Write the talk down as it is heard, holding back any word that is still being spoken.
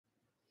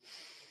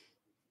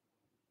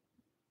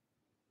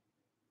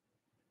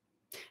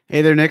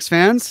Hey there, Knicks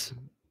fans.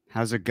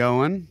 How's it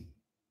going?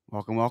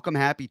 Welcome, welcome.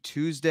 Happy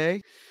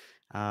Tuesday.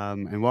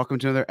 And welcome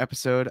to another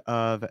episode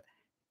of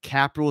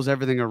Cap Rules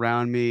Everything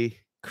Around Me.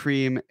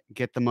 Cream,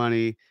 get the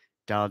money,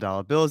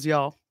 dollar bills,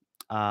 y'all.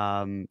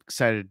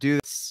 Excited to do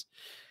this.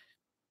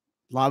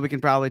 A lot we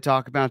can probably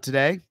talk about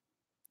today.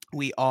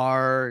 We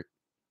are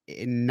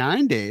in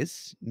 9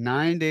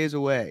 days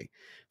away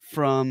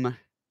from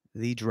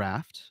the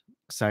draft.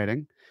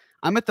 Exciting.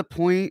 I'm at the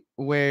point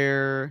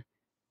where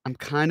I'm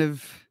kind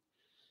of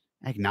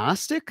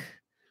agnostic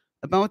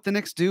about what the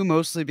Knicks do,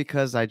 mostly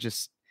because I'm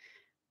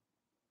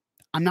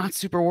not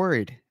super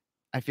worried.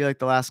 I feel like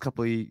the last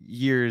couple of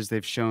years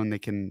they've shown they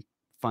can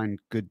find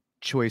good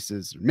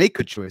choices, or make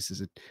good choices,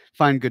 and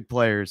find good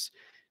players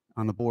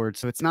on the board.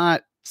 So it's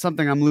not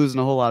something I'm losing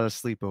a whole lot of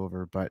sleep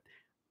over, but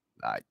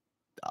I,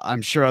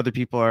 I'm sure other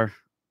people are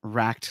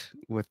racked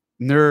with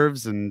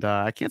nerves, and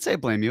I can't say I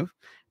blame you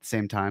at the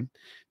same time.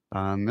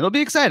 It'll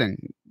be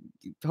exciting.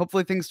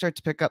 Hopefully things start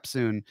to pick up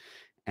soon,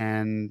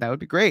 and that would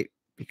be great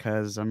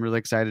because I'm really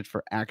excited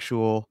for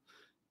actual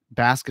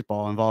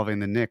basketball involving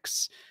the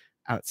Knicks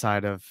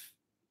outside of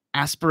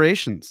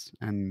aspirations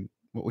and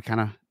what we kind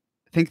of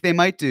think they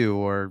might do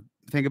or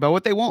think about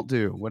what they won't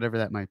do, whatever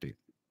that might be.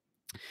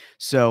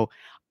 So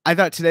I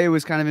thought today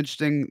was kind of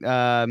interesting.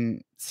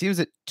 Seems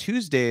that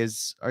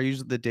Tuesdays are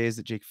usually the days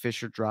that Jake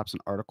Fisher drops an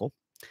article.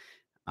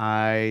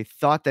 I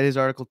thought that his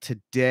article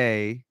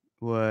today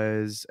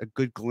was a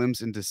good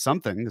glimpse into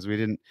something because we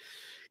didn't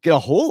get a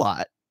whole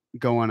lot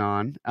going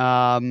on.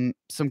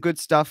 Some good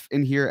stuff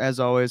in here as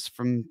always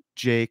from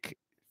Jake.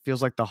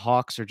 Feels like the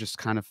Hawks are just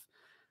kind of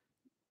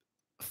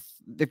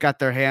they've got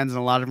their hands in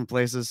a lot of different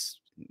places,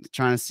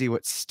 trying to see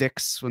what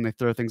sticks when they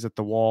throw things at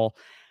the wall.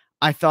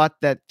 I thought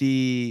that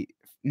the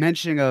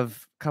mentioning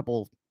of a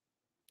couple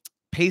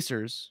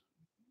Pacers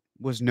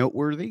was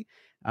noteworthy.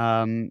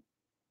 Um,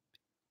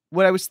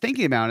 what I was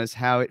thinking about is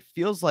how it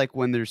feels like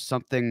when there's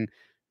something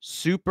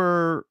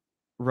super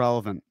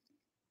relevant,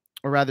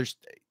 or rather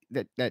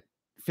that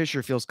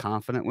Fisher feels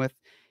confident with,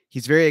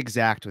 he's very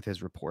exact with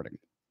his reporting.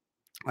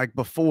 Like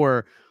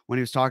before, when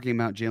he was talking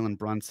about Jalen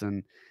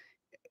Brunson,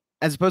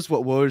 as opposed to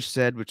what Woj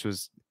said, which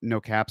was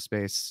no cap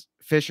space,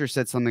 Fisher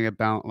said something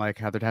about like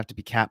how there'd have to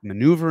be cap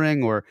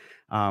maneuvering, or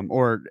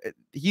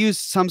he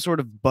used some sort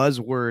of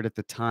buzzword at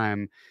the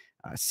time,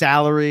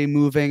 salary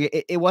moving.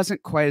 It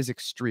wasn't quite as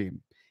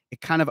extreme.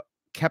 It kind of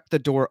kept the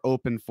door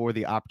open for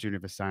the opportunity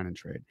of a sign and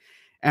trade.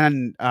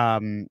 And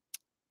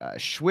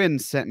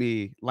Schwinn sent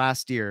me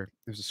last year.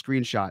 There's a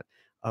screenshot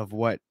of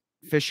what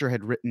Fisher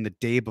had written the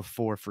day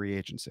before free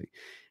agency.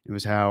 It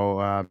was how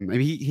I mean,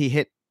 he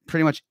hit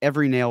pretty much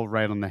every nail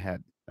right on the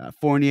head.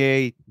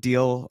 Fournier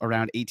deal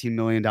around $18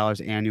 million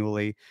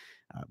annually.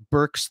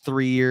 Burks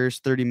 3 years,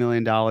 $30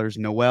 million.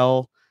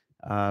 Noel,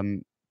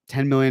 $10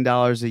 million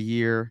a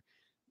year.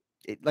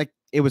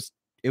 It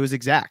was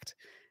exact.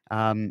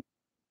 Um,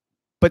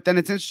 but then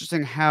it's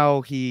interesting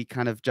how he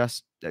kind of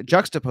just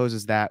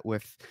juxtaposes that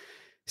with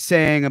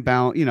saying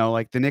about,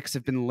 like the Knicks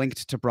have been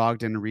linked to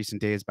Brogdon in recent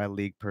days by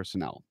league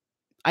personnel.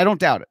 I don't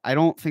doubt it. I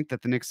don't think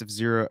that the Knicks have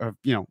zero, or,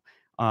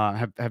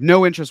 have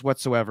no interest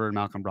whatsoever in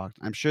Malcolm Brogdon.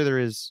 I'm sure there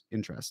is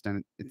interest,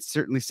 and it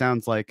certainly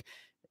sounds like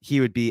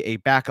he would be a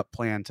backup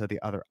plan to the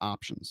other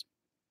options.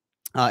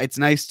 It's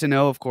nice to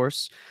know, of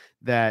course,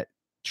 that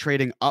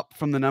trading up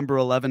from the number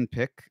 11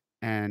 pick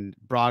and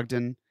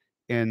Brogdon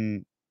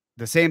in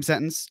the same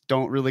sentence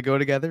don't really go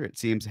together. It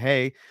seems,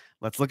 hey,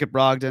 let's look at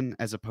Brogdon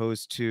as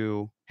opposed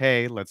to,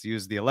 hey, let's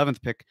use the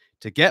 11th pick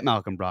to get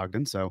Malcolm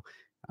Brogdon. So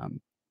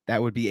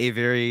that would be a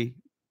very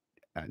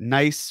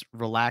nice,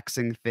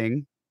 relaxing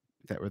thing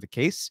if that were the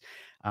case.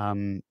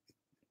 Um,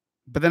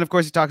 but then, of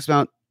course, he talks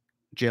about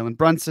Jalen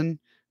Brunson,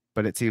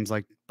 but it seems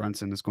like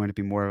Brunson is going to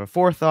be more of a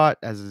forethought,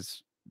 as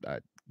is uh,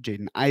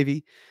 Jaden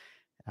Ivey.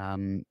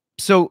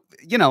 So,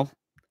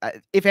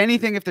 if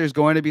anything, if there's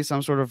going to be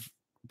some sort of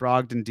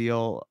Brogdon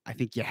deal, I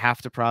think you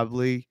have to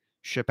probably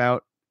ship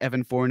out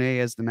Evan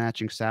Fournier as the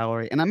matching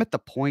salary. And I'm at the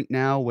point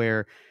now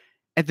where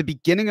at the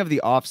beginning of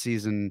the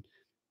offseason,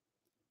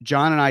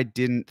 John and I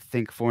didn't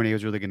think Fournier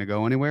was really going to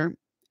go anywhere.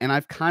 And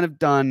I've kind of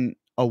done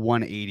a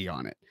 180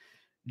 on it,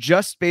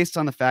 just based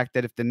on the fact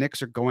that if the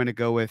Knicks are going to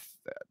go with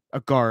a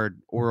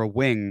guard or a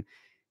wing,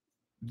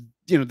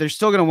 they're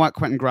still going to want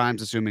Quentin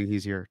Grimes, assuming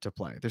he's here to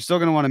play. They're still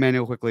going to want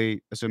Emmanuel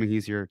Quickly, assuming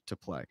he's here to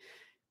play.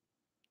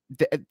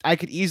 I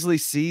could easily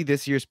see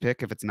this year's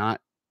pick, if it's not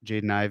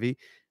Jaden Ivey,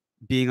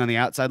 being on the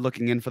outside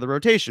looking in for the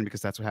rotation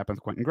because that's what happened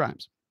with Quentin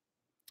Grimes.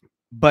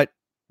 But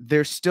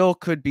there still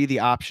could be the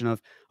option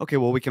of, okay,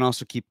 well, we can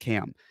also keep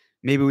Cam.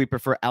 Maybe we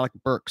prefer Alec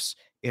Burks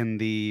in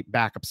the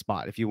backup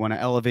spot if you want to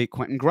elevate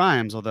Quentin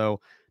Grimes,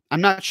 although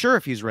I'm not sure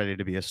if he's ready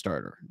to be a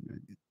starter.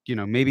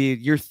 Maybe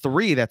year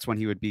 3, that's when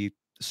he would be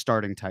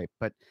starting type.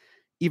 But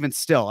even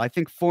still, I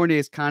think Fournier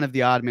is kind of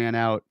the odd man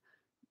out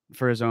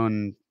for his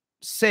own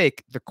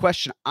sake. The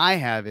question I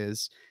have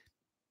is,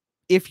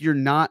 if you're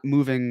not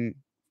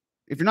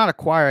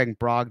acquiring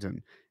Brogdon,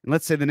 and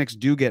let's say the Knicks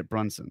do get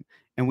Brunson,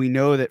 and we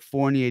know that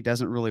Fournier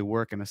doesn't really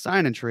work in a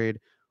sign and trade,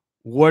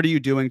 what are you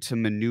doing to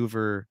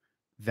maneuver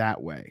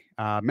that way.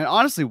 And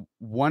honestly,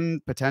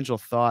 one potential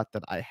thought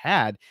that I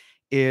had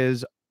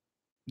is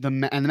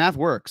and the math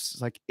works.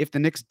 Like if the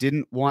Knicks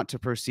didn't want to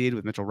proceed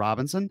with Mitchell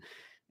Robinson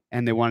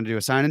and they wanted to do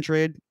a sign and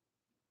trade,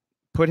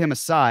 put him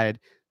aside,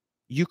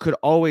 you could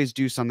always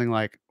do something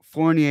like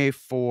Fournier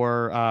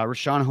for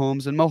Rashawn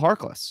Holmes and Mo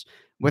Harkless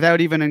without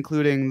even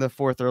including the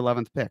 4th or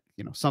 11th pick.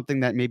 Something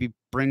that maybe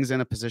brings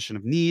in a position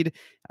of need.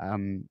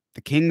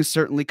 The Kings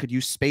certainly could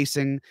use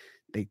spacing.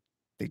 They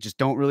they just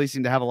don't really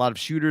seem to have a lot of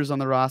shooters on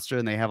the roster,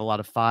 and they have a lot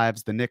of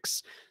fives. The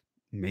Knicks,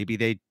 maybe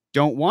they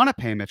don't want to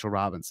pay Mitchell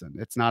Robinson.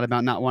 It's not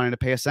about not wanting to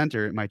pay a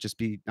center. It might just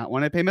be not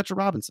wanting to pay Mitchell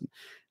Robinson.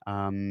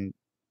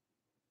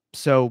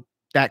 So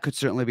that could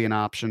certainly be an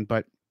option,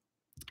 but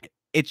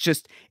it's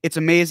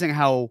amazing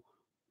how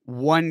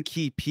one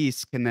key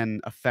piece can then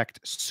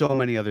affect so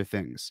many other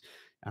things.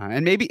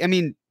 And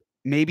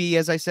maybe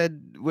as I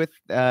said with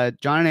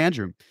John and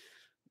Andrew,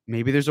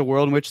 maybe there's a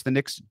world in which the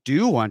Knicks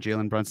do want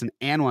Jalen Brunson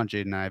and want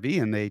Jaden Ivey,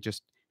 and they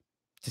just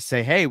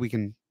say, hey,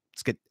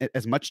 let's get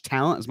as much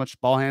talent, as much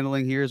ball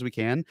handling here as we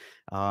can.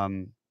 A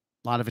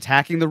lot of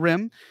attacking the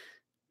rim,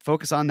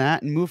 focus on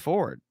that and move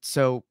forward.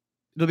 So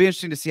it'll be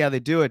interesting to see how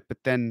they do it, but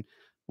then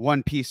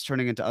one piece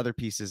turning into other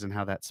pieces and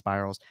how that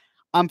spirals.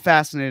 I'm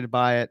fascinated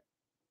by it.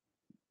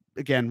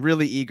 Again,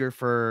 really eager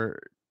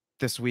for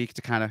this week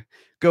to kind of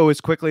go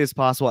as quickly as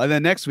possible. And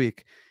then next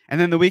week, and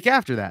then the week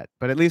after that.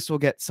 But at least we'll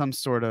get some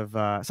sort of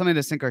something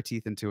to sink our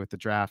teeth into with the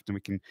draft, and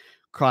we can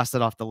cross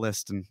that off the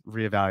list and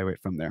reevaluate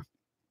from there.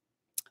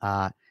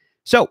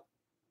 So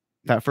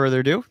without further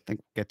ado, I think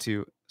we'll get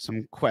to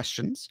some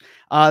questions.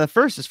 The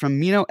first is from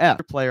Mino F,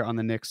 player on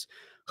the Knicks.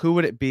 Who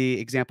would it be?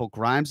 Example,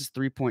 Grimes'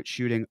 three-point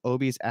shooting,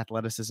 Obi's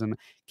athleticism,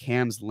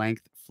 Cam's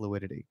length,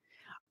 fluidity.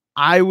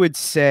 I would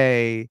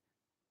say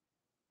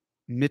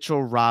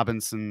Mitchell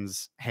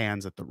Robinson's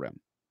hands at the rim.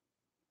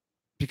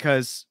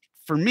 Because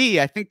for me,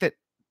 I think that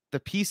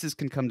the pieces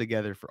can come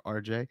together for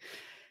RJ.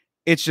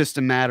 It's just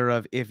a matter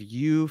of if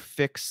you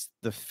fix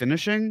the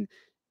finishing,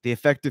 the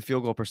effective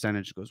field goal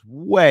percentage goes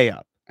way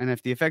up. And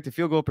if the effective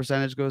field goal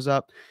percentage goes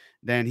up,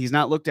 then he's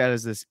not looked at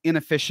as this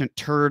inefficient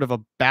turd of a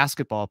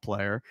basketball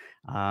player,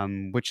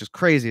 which is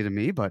crazy to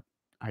me, but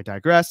I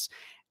digress.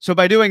 So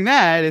by doing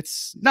that,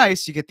 it's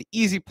nice. You get the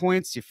easy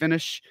points, you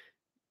finish.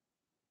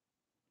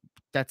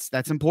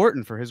 That's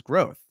important for his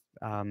growth.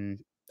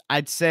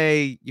 I'd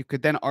say you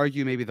could then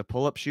argue maybe the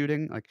pull-up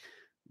shooting. Like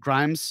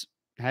Grimes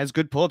has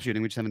good pull-up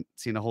shooting. We just haven't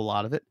seen a whole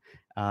lot of it.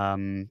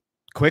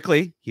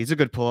 Quickly, he's a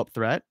good pull-up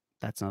threat.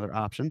 That's another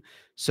option.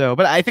 So,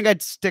 but I think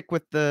I'd stick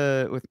with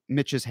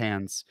Mitch's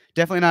hands.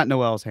 Definitely not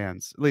Noel's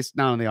hands, at least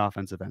not on the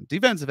offensive end.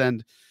 Defensive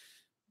end,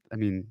 I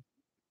mean,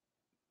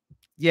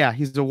 yeah,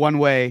 he's a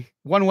one-way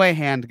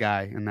hand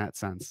guy in that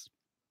sense.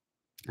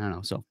 I don't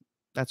know. So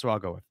that's where I'll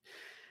go with.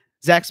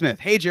 Zach Smith.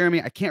 Hey,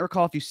 Jeremy. I can't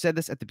recall if you said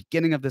this at the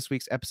beginning of this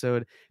week's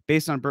episode.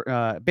 Based on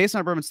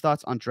Berman's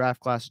thoughts on draft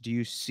class, do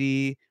you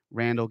see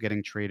Randall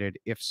getting traded?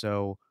 If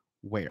so,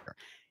 where?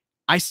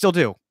 I still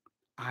do.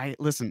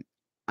 Listen,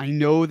 I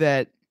know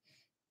that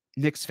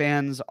Knicks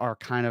fans are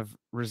kind of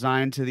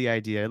resigned to the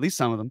idea, at least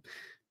some of them,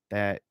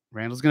 that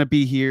Randall's going to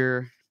be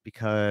here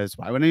because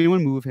why would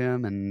anyone move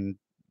him? And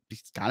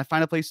he's got to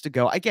find a place to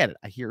go. I get it.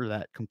 I hear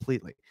that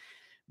completely.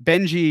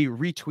 Benji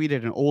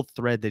retweeted an old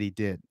thread that he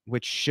did,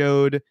 which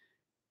showed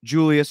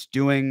Julius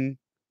doing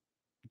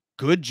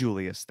good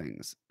Julius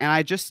things. And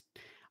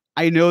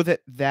I know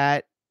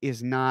that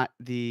is not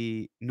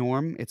the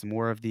norm. It's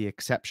more of the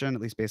exception,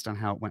 at least based on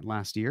how it went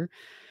last year.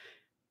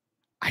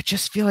 I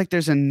just feel like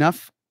there's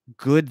enough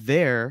good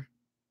there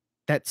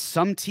that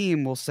some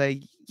team will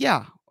say,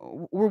 yeah,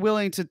 we're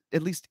willing to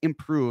at least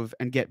improve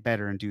and get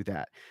better and do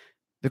that.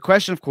 The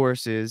question, of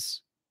course,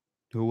 is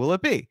who will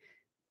it be?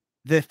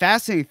 The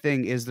fascinating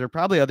thing is there are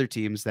probably other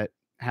teams that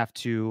have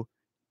to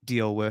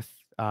deal with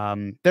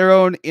their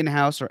own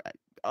in-house or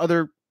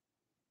other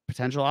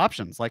potential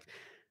options, like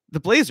the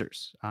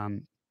Blazers.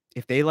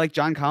 If they like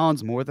John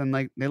Collins more than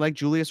they like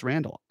Julius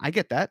Randle, I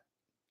get that.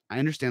 I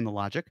understand the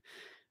logic.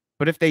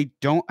 But if they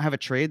don't have a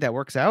trade that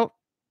works out,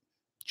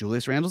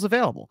 Julius Randle's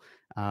available.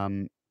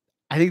 I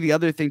think the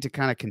other thing to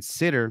kind of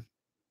consider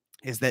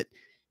is that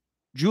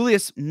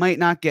Julius might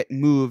not get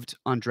moved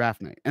on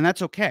draft night, and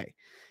that's okay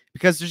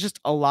because there's just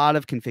a lot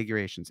of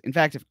configurations. In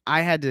fact, if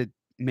I had to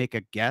make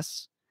a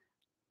guess,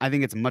 I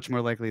think it's much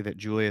more likely that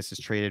Julius is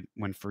traded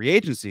when free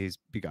agency has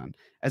begun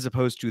as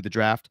opposed to the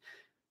draft,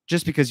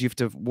 just because you have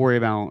to worry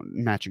about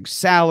matching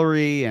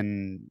salary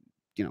and,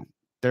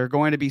 there are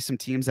going to be some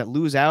teams that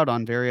lose out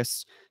on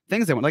various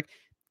things they want, like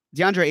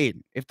DeAndre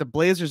Ayton. If the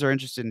Blazers are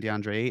interested in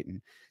DeAndre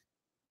Ayton,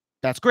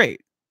 that's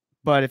great.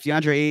 But if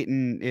DeAndre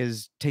Ayton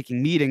is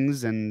taking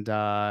meetings and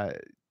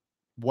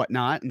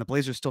whatnot, and the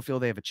Blazers still feel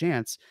they have a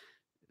chance,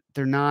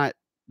 they're not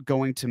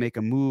going to make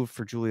a move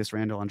for Julius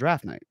Randle on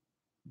draft night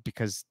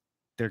because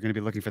they're going to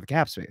be looking for the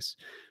cap space,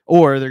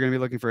 or they're going to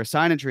be looking for a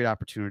sign and trade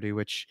opportunity,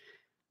 which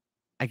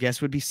I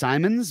guess would be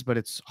Simons, but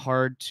it's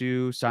hard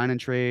to sign and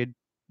trade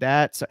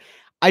that. So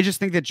I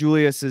just think that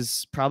Julius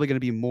is probably going to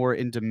be more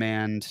in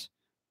demand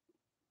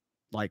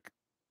like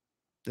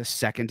the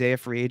second day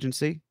of free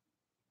agency.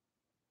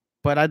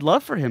 but I'd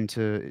love for him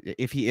to,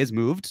 if he is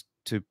moved,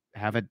 to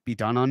have it be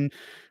done on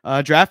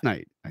draft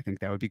night. I think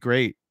that would be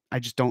great. I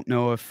just don't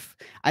know if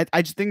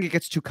I just think it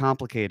gets too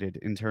complicated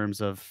in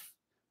terms of,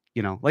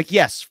 like,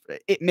 yes,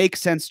 it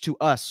makes sense to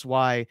us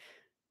why,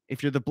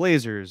 if you're the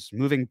Blazers,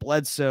 moving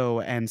Bledsoe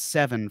and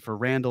 7 for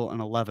Randall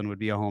and 11 would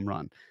be a home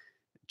run.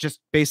 Just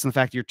based on the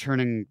fact you're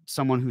turning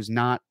someone who's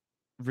not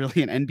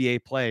really an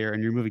NBA player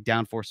and you're moving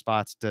down 4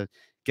 spots to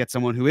get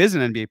someone who is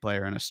an NBA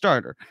player and a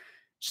starter.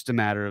 Just a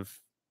matter of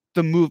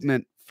the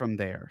movement from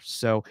there.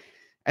 So,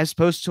 as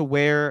opposed to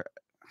where,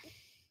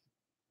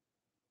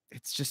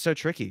 it's just so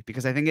tricky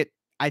because I think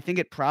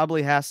it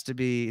probably has to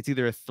be, it's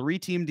either a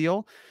 3-team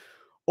deal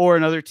or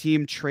another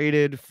team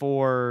traded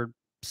for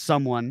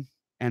someone,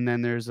 and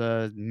then there's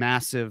a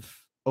massive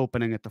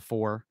opening at the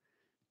 4,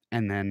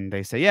 and then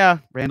they say, "Yeah,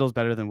 Randall's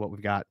better than what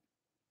we've got.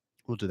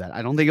 We'll do that."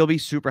 I don't think he'll be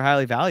super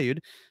highly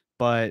valued,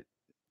 but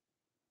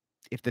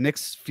if the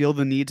Knicks feel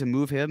the need to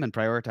move him and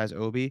prioritize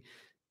Obi,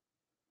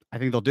 I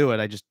think they'll do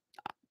it.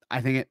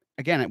 I think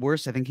again, at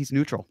worst, I think he's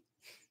neutral.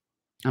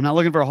 I'm not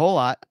looking for a whole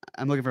lot.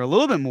 I'm looking for a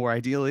little bit more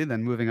ideally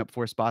than moving up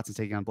 4 spots and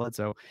taking on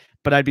Bledsoe,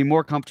 but I'd be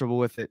more comfortable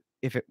with it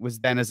if it was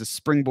then as a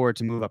springboard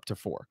to move up to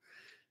 4.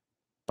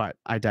 But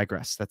I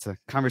digress. That's a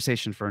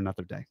conversation for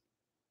another day.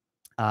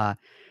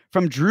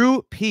 From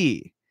Drew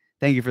P.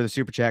 Thank you for the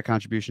super chat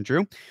contribution,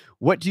 Drew.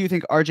 What do you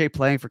think RJ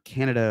playing for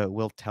Canada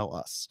will tell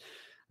us?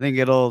 I think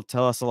it'll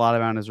tell us a lot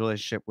about his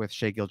relationship with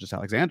Shai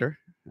Gilgeous-Alexander.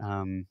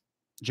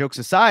 Jokes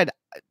aside,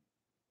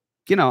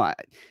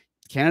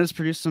 Canada's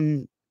produced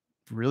some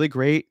really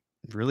great,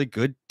 really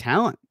good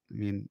talent. I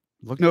mean,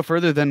 look no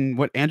further than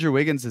what Andrew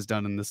Wiggins has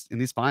done in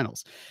these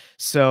finals.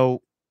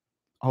 So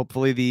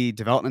hopefully the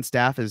development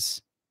staff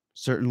is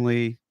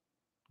certainly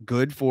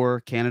good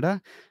for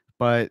Canada.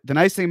 But the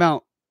nice thing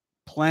about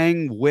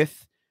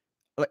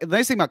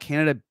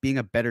Canada being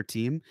a better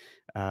team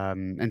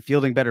and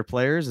fielding better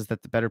players is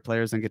that the better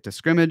players then get to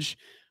scrimmage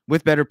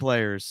with better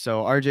players.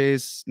 So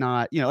RJ's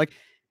not, like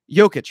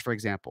Jokic, for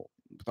example,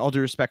 with all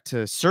due respect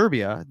to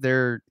Serbia,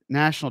 their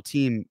national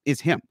team is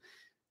him.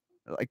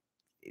 Like,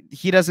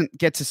 he doesn't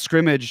get to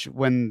scrimmage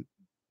when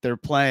they're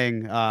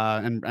playing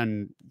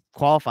and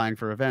qualifying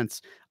for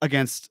events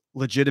against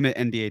legitimate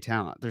NBA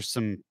talent. There's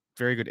some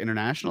very good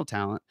international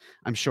talent,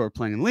 I'm sure,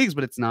 playing in leagues,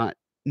 but it's not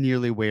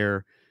nearly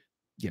where,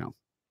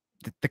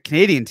 the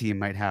Canadian team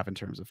might have in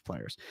terms of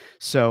players.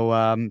 So,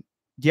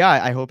 yeah,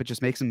 I hope it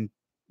just makes him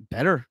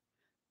better.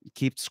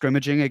 Keep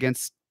scrimmaging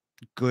against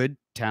good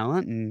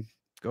talent and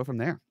go from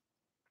there.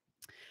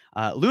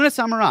 Luna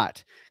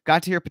Samarat,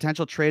 got to hear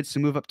potential trades to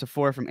move up to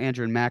 4 from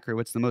Andrew and Macker.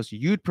 What's the most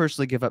you'd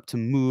personally give up to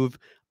move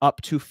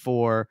up to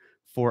 4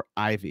 for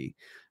Ivy?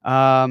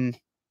 I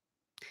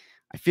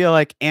feel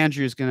like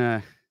Andrew's going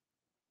to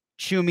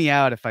chew me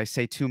out if I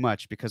say too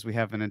much because we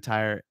have an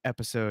entire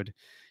episode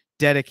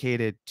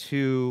dedicated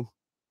to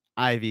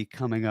Ivy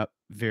coming up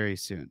very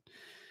soon.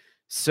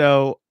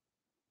 So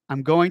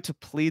I'm going to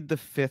plead the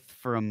fifth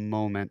for a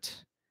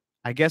moment.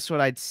 I guess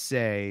what I'd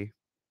say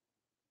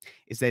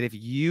is that if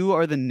you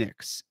are the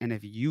Knicks and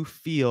if you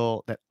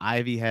feel that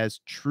Ivy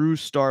has true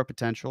star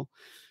potential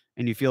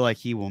and you feel like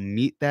he will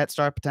meet that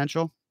star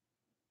potential,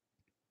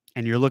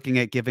 and you're looking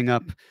at giving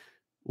up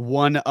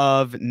one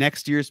of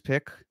next year's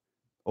pick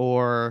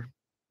or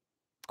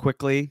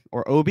Quickly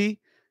or Obi,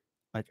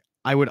 like,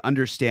 I would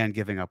understand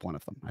giving up one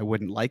of them. I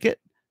wouldn't like it,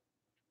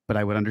 but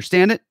I would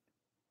understand it,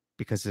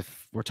 because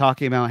if we're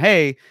talking about,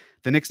 hey,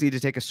 the Knicks need to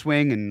take a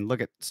swing and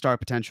look at star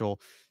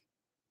potential,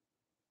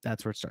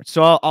 that's where it starts.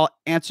 So I'll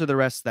answer the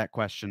rest of that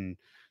question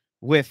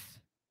with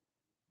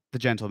the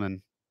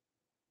gentleman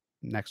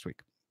next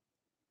week.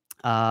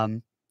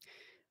 From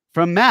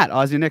Matt,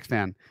 Aussie Knicks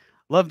fan.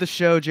 Love the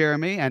show,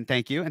 Jeremy, and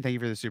thank you. And thank you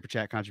for the super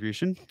chat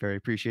contribution. Very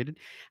appreciated.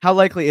 How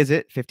likely is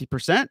it,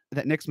 50%,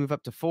 that Knicks move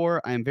up to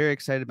 4? I am very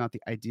excited about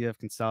the idea of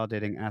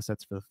consolidating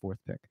assets for the 4th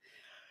pick.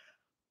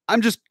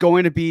 I'm just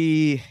going to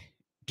be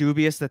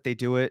dubious that they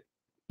do it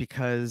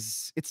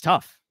because it's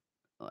tough.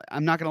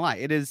 I'm not going to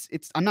lie.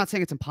 I'm not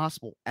saying it's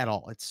impossible at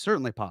all. It's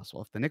certainly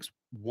possible. If the Knicks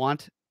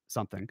want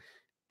something,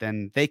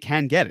 then they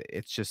can get it.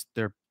 It's just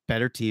there are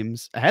better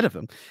teams ahead of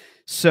them.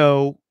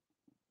 So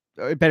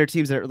better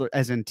teams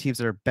as in teams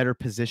that are better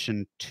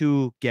positioned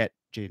to get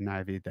Jaden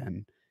Ivey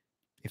than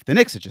if the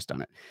Knicks had just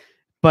done it.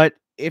 But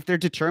if they're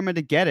determined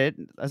to get it,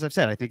 as I've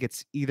said, I think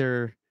it's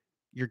either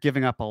you're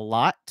giving up a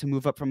lot to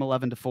move up from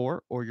 11 to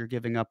 4, or you're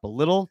giving up a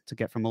little to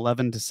get from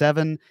 11 to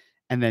 7,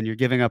 and then you're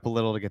giving up a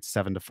little to get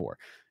 7 to 4.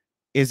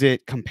 Is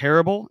it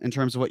comparable in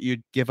terms of what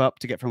you'd give up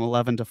to get from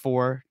 11 to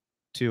 4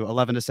 to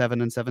 11 to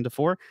 7 and 7 to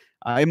 4?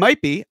 It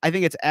might be. I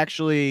think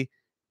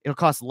it'll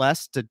cost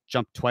less to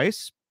jump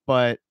twice,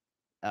 but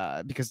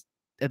because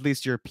at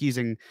least you're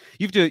appeasing,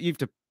 you have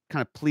to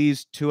kind of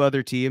please 2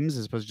 other teams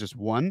as opposed to just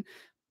one.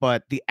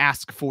 But the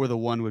ask for the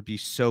one would be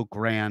so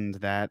grand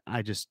that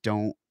I just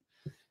don't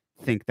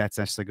think that's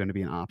necessarily going to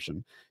be an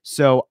option.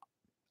 So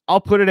I'll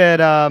put it at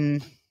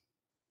 10%.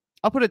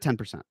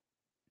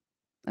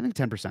 I think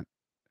 10%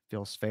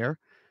 feels fair.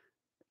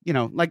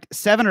 Like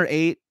 7 or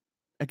 8,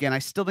 again, I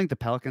still think the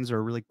Pelicans are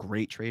a really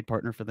great trade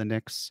partner for the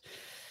Knicks.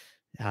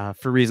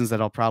 For reasons that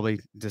I'll probably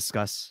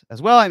discuss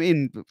as well. I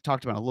mean, we've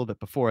talked about it a little bit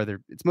before.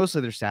 It's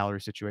mostly their salary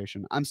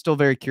situation. I'm still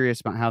very curious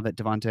about how that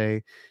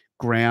Devontae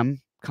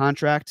Graham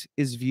contract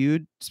is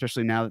viewed,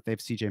 especially now that they have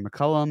CJ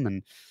McCollum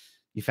and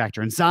you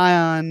factor in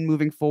Zion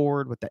moving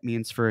forward, what that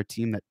means for a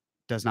team that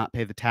does not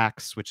pay the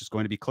tax, which is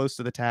going to be close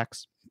to the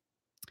tax.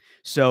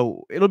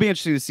 So it'll be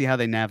interesting to see how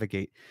they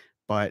navigate,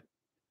 but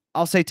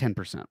I'll say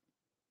 10%.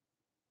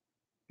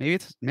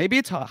 Maybe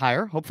it's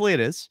higher. Hopefully it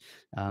is,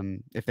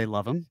 if they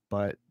love him.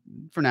 But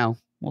for now,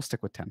 we'll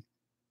stick with 10.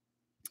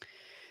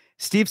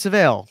 Steve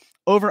Savale,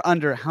 over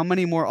under, how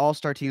many more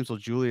All-Star teams will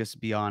Julius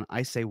be on?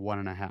 I say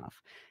 1.5.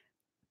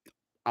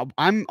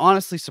 I'm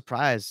honestly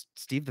surprised,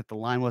 Steve, that the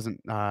line wasn't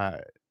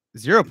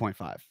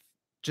 0.5,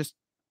 just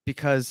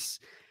because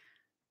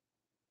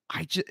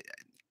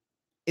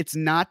it's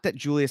not that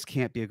Julius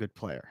can't be a good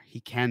player.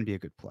 He can be a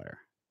good player.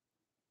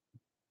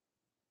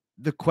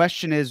 The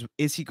question is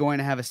he going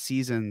to have a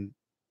season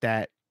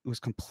that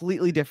was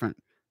completely different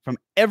from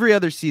every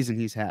other season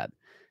he's had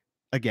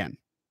again?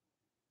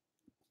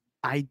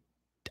 I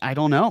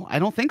don't know. I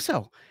don't think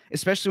so,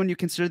 especially when you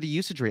consider the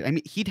usage rate. I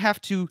mean, he'd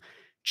have to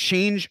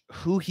change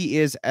who he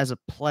is as a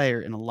player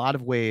in a lot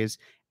of ways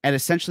at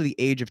essentially the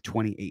age of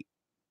 28.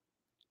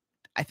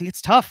 I think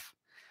it's tough.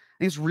 I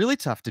think it's really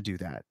tough to do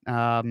that.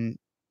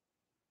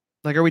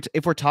 Like,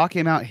 if we're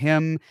talking about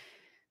him,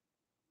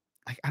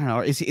 like, I don't know,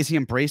 is he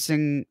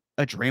embracing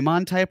a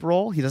Draymond type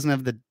role? He doesn't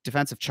have the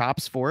defensive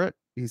chops for it.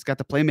 He's got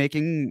the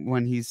playmaking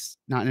when he's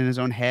not in his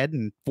own head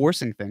and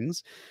forcing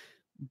things.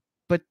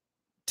 But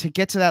to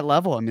get to that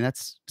level, I mean,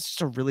 that's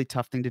just a really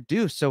tough thing to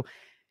do. So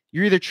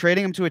you're either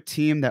trading him to a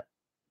team that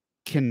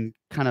can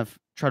kind of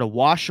try to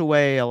wash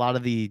away a lot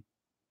of the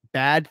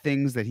bad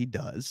things that he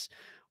does,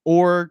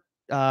 or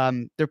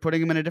they're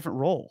putting him in a different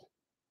role.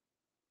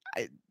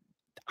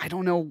 I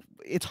don't know.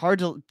 It's hard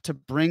to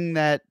bring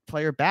that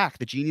player back.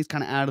 The genie's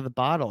kind of out of the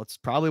bottle. It's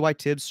probably why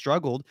Tibbs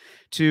struggled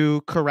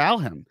to corral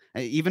him.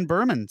 Even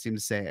Berman seemed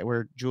to say it,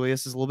 where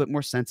Julius is a little bit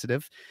more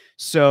sensitive.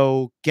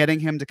 So getting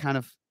him to kind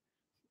of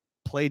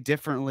play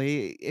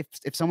differently,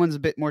 if someone's a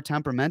bit more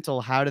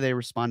temperamental, how do they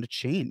respond to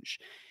change?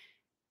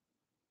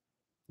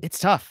 It's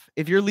tough.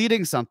 If you're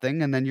leading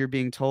something and then you're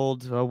being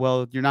told, oh,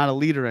 well, you're not a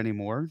leader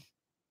anymore,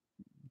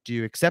 do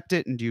you accept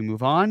it and do you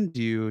move on?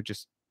 Do you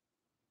just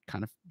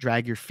kind of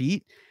drag your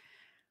feet?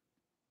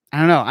 I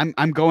don't know.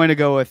 I'm going to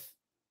go with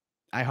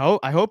I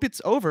hope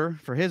it's over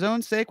for his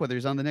own sake, whether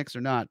he's on the Knicks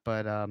or not.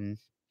 But I'm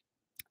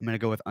going to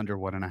go with under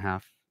 1.5.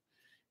 It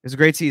was a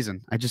great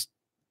season. I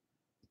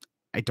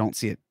don't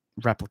see it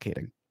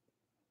replicating,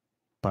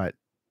 but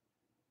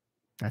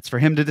that's for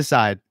him to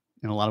decide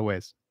in a lot of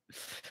ways.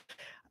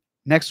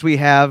 Next, we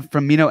have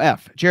from Mino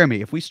F.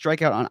 Jeremy, if we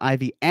strike out on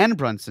Ivy and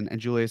Brunson and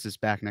Julius is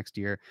back next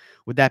year,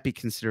 would that be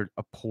considered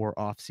a poor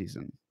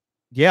offseason?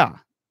 Yeah,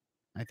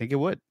 I think it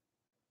would.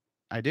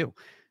 I do.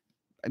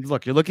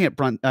 Look, you're looking at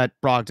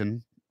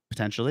Brogdon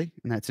potentially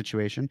in that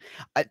situation.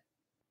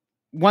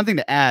 One thing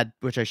to add,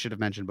 which I should have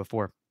mentioned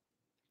before,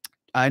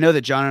 I know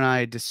that John and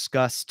I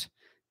discussed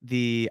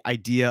the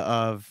idea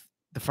of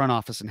the front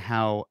office and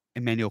how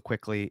Emmanuel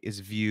Quickley is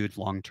viewed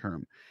long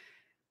term.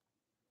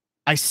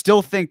 I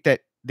still think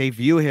that they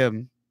view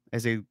him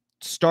as a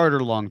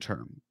starter long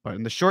term, but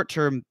in the short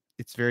term,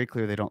 it's very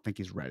clear they don't think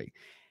he's ready.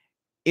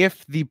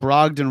 If the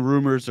Brogdon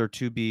rumors are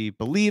to be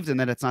believed, and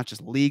that it's not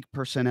just league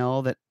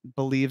personnel that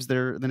believes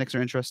the Knicks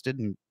are interested,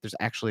 and there's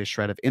actually a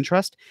shred of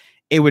interest,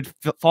 it would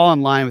fall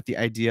in line with the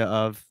idea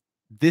of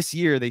this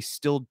year they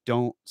still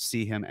don't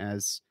see him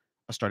as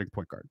a starting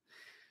point guard.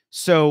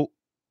 So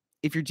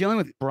if you're dealing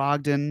with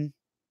Brogdon,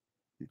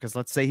 because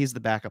let's say he's the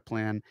backup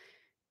plan,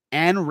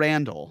 and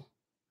Randall,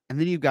 and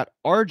then you've got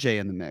RJ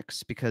in the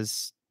mix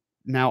because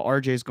now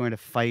RJ is going to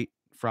fight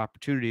for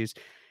opportunities.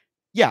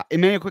 Yeah,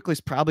 Emmanuel Quickley is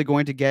probably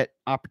going to get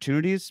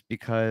opportunities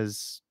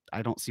because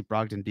I don't see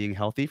Brogdon being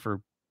healthy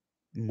for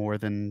more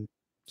than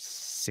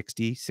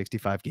 60,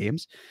 65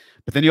 games.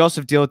 But then you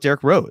also have to deal with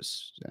Derrick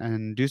Rose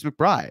and Deuce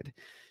McBride.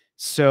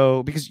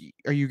 So because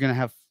are you going to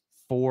have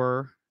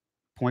 4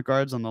 point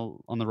guards on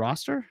the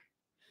roster?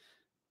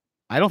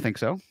 I don't think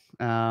so.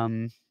 I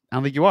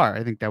don't think you are.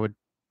 I think that would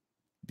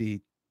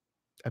be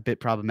a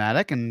bit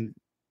problematic. And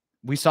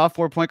we saw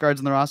 4 point guards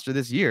on the roster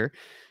this year.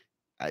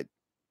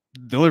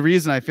 The only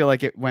reason I feel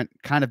like it went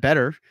kind of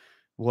better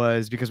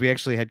was because we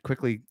actually had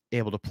Quickley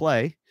able to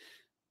play,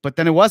 but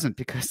then it wasn't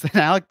because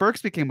then Alec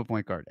Burks became a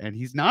point guard and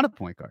he's not a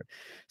point guard.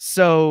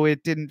 So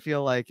it didn't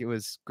feel like it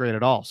was great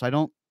at all. So I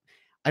don't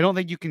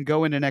think you can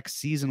go into next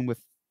season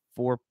with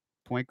 4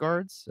 point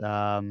guards.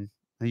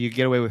 You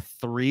get away with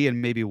 3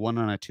 and maybe 1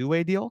 on a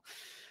 2-way deal.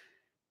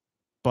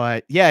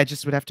 But yeah, it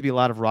just would have to be a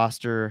lot of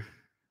roster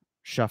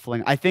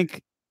shuffling. I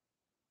think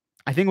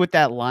with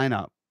that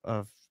lineup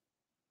of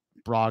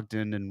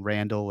Brogdon and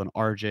Randall and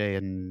RJ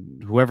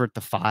and whoever at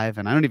the 5,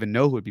 and I don't even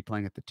know who would be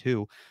playing at the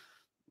 2.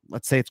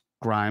 Let's say it's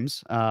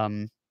Grimes.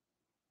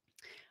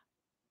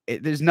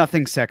 There's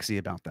nothing sexy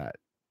about that.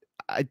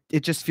 It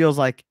just feels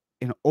like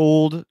an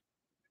old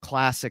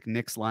classic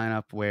Knicks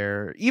lineup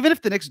where even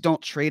if the Knicks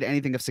don't trade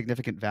anything of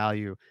significant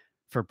value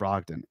for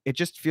Brogdon, it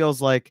just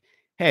feels like,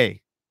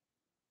 hey,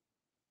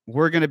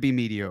 we're going to be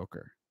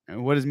mediocre.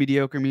 And what does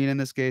mediocre mean in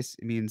this case?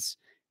 It means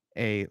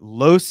a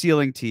low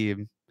ceiling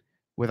team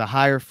with a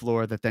higher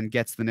floor that then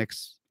gets the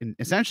Knicks in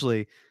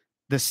essentially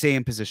the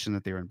same position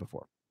that they were in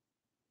before.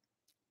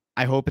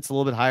 I hope it's a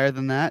little bit higher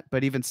than that,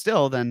 but even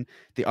still, then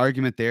the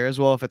argument there is,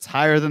 well, if it's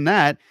higher than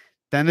that,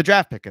 then the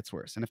draft pick gets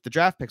worse. And if the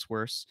draft pick's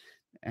worse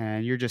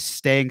and you're just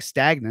staying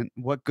stagnant,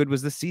 what good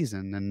was this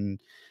season? And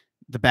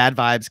the bad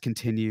vibes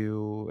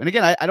continue. And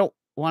again, I don't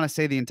want to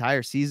say the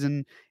entire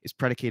season is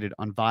predicated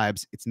on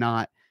vibes. It's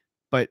not.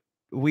 But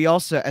we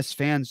also, as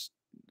fans,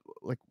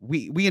 like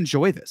we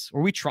enjoy this,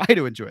 or we try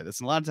to enjoy this.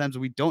 And a lot of times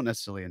we don't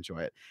necessarily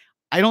enjoy it.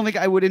 I don't think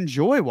I would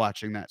enjoy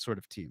watching that sort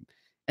of team.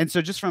 And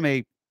so just from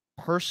a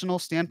personal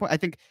standpoint, I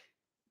think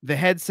the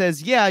head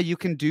says, yeah, you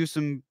can do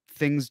some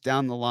things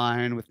down the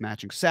line with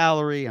matching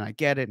salary, and I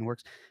get it and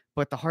works.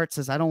 But the heart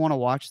says, I don't want to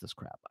watch this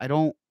crap. I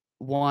don't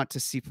want to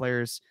see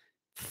players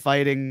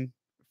fighting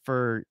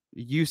for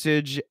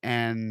usage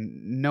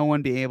and no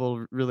one being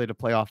able really to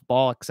play off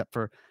ball except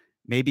for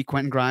maybe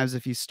Quentin Grimes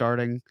if he's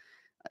starting.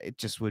 It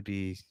just would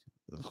be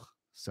ugh.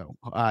 So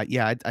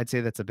yeah, I'd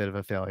say that's a bit of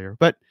a failure,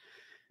 but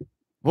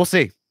we'll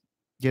see.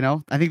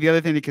 I think the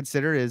other thing to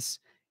consider is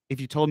if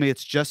you told me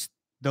it's just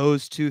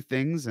those two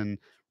things and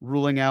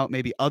ruling out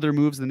maybe other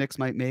moves the Knicks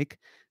might make,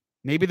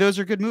 maybe those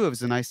are good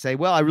moves. And I say,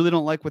 well, I really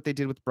don't like what they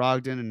did with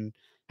Brogdon and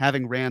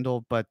having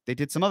Randall, but they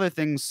did some other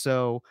things.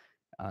 So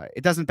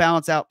it doesn't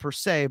balance out per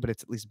se, but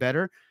it's at least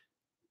better.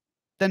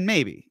 Then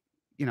maybe,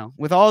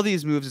 with all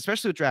these moves,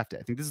 especially with draft day,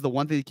 I think this is the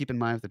one thing to keep in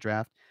mind with the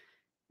draft.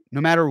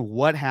 No matter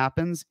what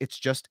happens, it's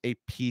just a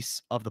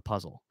piece of the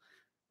puzzle.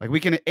 Like we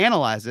can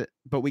analyze it,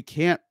 but we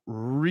can't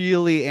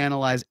really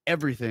analyze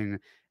everything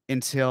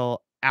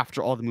until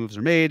after all the moves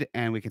are made.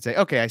 And we can say,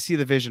 okay, I see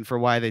the vision for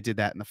why they did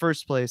that in the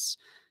first place.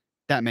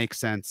 That makes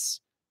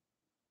sense.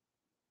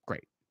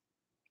 Great.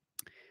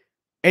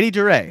 Eddie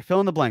Duray, fill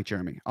in the blank,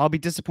 Jeremy. I'll be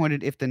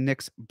disappointed if the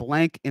Knicks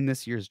blank in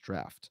this year's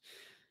draft.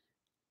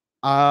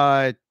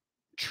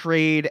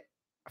 Trade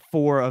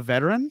for a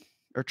veteran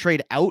or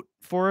trade out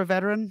for a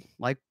veteran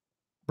like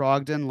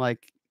Brogdon,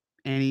 like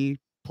any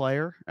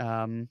player.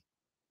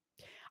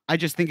 I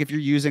just think if you're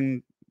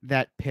using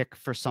that pick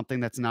for something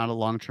that's not a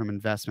long-term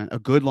investment, a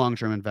good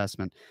long-term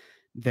investment,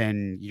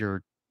 then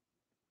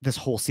this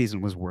whole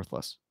season was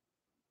worthless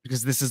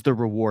because this is the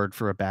reward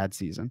for a bad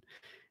season.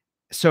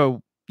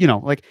 So,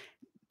 like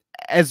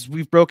as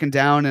we've broken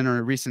down in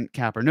our recent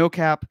cap or no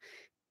cap,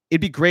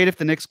 it'd be great if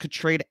the Knicks could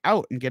trade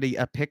out and get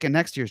a pick in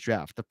next year's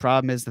draft. The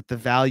problem is that the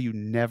value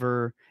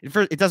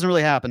it doesn't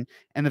really happen,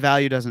 and the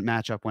value doesn't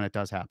match up when it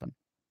does happen.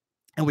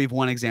 And we have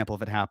one example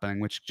of it happening,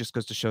 which just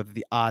goes to show that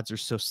the odds are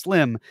so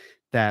slim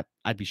that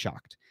I'd be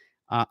shocked.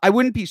 I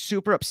wouldn't be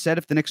super upset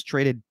if the Knicks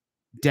traded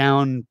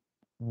down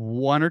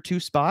one or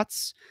two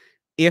spots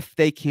if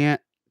they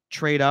can't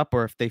trade up,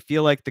 or if they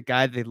feel like the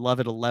guy they love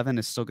at 11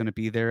 is still going to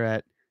be there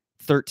at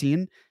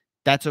 13.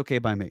 That's okay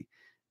by me.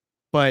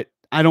 But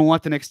I don't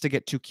want the Knicks to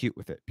get too cute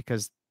with it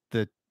because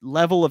the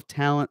level of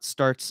talent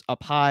starts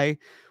up high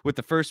with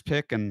the first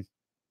pick and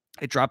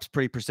it drops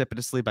pretty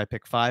precipitously by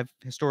pick 5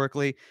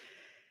 historically.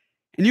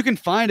 And you can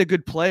find a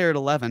good player at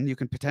 11. You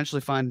can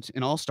potentially find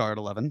an all-star at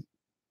 11.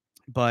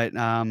 But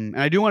and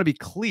I do want to be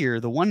clear,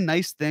 the one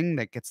nice thing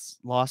that gets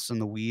lost in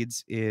the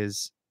weeds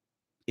is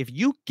if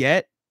you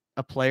get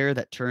a player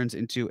that turns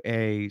into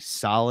a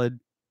solid,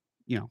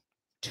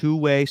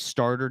 two-way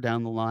starter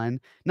down the line,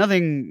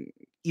 nothing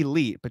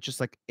elite, but just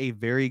like a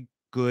very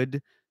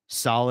good,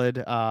 solid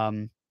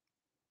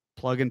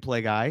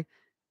plug-and-play guy,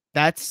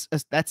 that's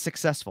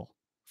successful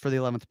for the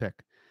 11th pick.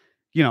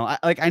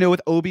 I know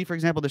with Obi, for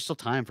example, there's still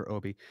time for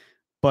Obi,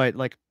 but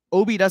like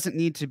Obi doesn't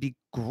need to be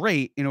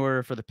great in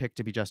order for the pick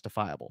to be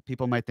justifiable.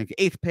 People might think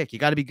 8th pick, you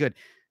got to be good.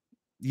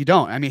 You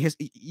don't. I mean,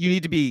 you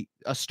need to be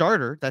a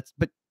starter.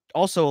 But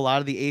also a lot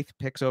of the 8th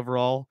picks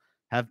overall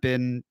have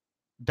been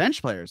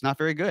bench players, not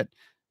very good.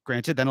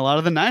 Granted, then a lot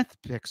of the 9th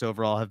picks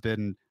overall have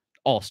been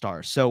all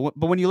stars. So,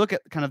 but when you look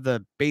at kind of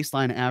the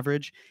baseline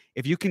average,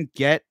 if you can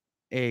get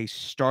a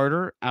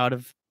starter out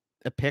of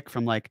a pick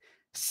from like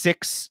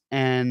 6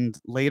 and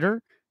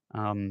later,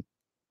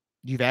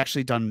 you've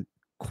actually done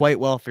quite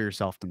well for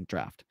yourself in the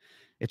draft.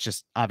 It's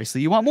just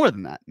obviously you want more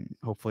than that, and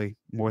hopefully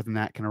more than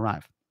that can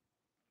arrive.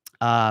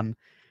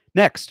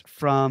 Next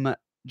from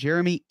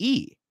Jeremy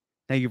E.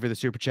 Thank you for the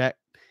super chat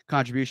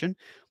contribution.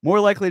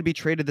 More likely to be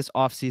traded this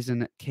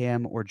offseason,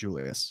 Cam or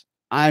Julius?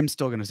 I'm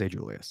still going to say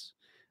Julius.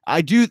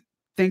 I do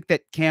think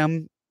that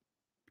Cam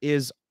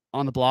is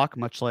on the block,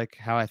 much like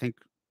how I think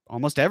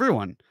almost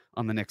everyone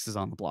on the Knicks is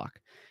on the block.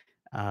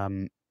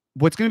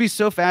 What's going to be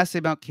so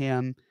fascinating about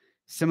Cam,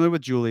 similar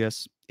with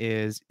Julius,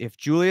 is if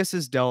Julius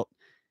is dealt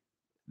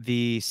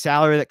the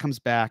salary that comes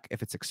back,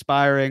 if it's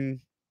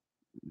expiring,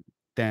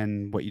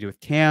 then what you do with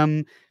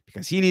Cam,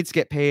 because he needs to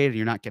get paid and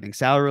you're not getting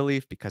salary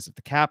relief because of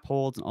the cap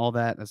holds and all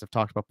that, as I've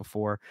talked about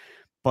before.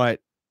 But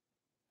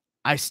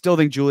I still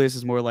think Julius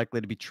is more likely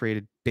to be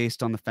traded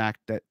based on the fact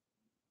that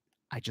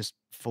I just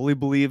fully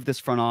believe this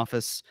front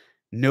office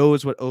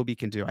knows what Obi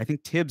can do. I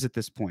think Tibbs at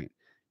this point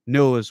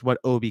knows what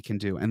Obi can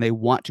do, and they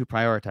want to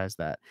prioritize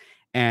that.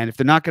 And if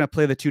they're not going to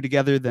play the two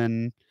together,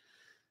 then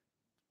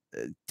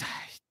uh,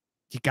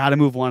 you got to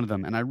move one of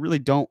them. And I really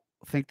don't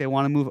think they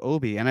want to move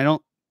Obi. And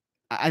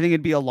I think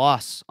it'd be a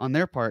loss on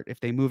their part if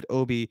they moved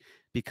Obi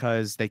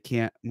because they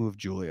can't move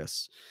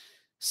Julius.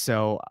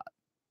 So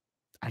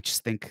I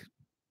just think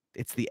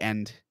it's the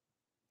end.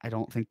 I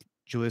don't think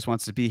Julius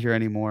wants to be here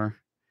anymore.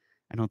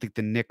 I don't think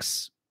the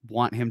Knicks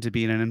want him to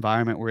be in an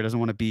environment where he doesn't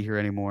want to be here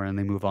anymore, and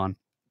they move on.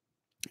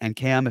 And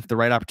Cam, if the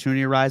right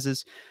opportunity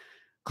arises,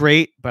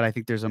 great. But I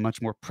think there's a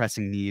much more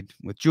pressing need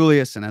with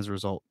Julius, and as a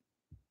result,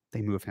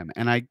 they move him.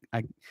 And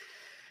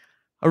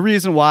a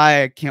reason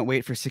why I can't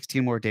wait for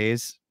 16 more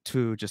days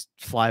to just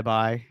fly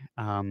by.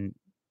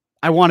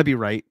 I want to be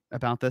right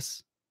about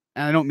this,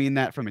 and I don't mean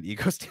that from an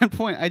ego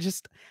standpoint. I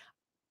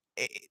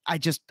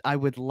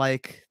would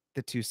like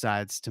the two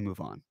sides to move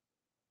on.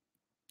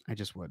 I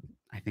just would.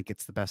 I think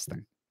it's the best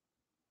thing.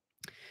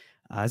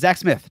 Zach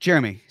Smith,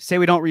 Jeremy, say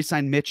we don't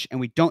re-sign Mitch and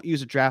we don't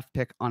use a draft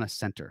pick on a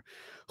center.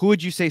 Who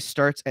would you say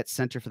starts at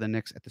center for the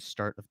Knicks at the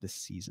start of this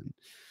season?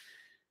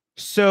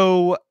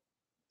 So,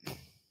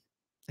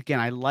 again,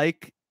 I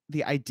like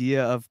the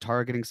idea of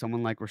targeting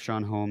someone like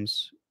Richaun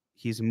Holmes.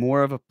 He's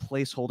more of a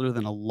placeholder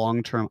than a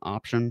long-term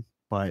option,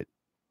 but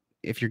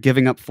if you're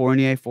giving up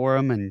Fournier for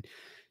him and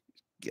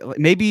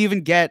maybe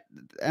even get,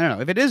 I don't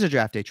know, if it is a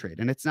draft day trade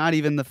and it's not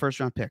even the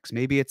first round picks,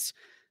 maybe it's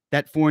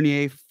that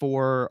Fournier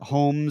for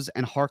Holmes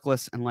and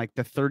Harkless and like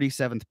the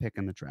 37th pick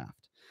in the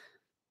draft.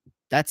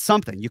 That's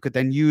something. You could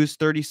then use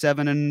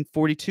 37 and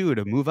 42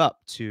 to move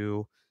up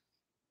to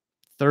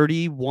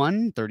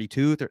 31,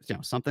 32,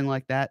 something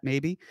like that,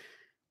 maybe.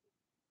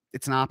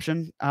 It's an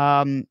option.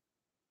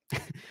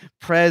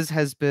 Prez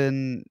has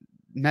been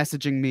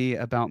messaging me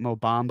about Mo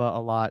Bamba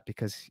a lot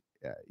because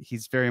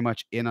he's very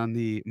much in on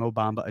the Mo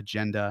Bamba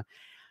agenda.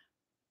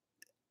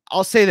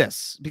 I'll say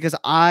this because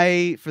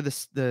for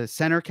the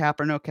center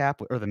cap or no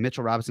cap, or the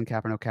Mitchell Robinson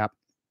cap or no cap,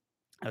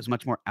 I was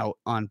much more out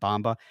on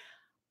Bamba.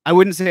 I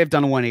wouldn't say I've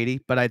done a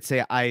 180, but I'd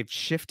say I've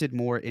shifted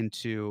more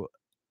into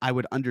I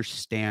would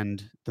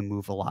understand the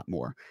move a lot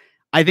more.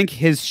 I think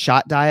his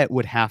shot diet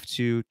would have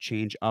to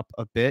change up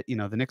a bit.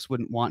 The Knicks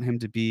wouldn't want him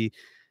to be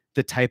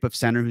the type of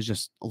center who's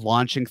just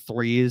launching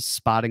threes,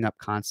 spotting up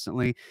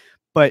constantly.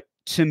 But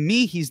to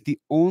me, he's the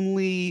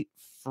only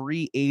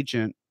free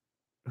agent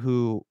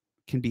who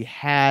can be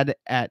had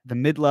at the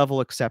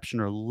mid-level exception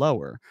or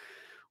lower,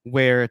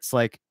 where it's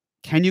like,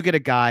 can you get a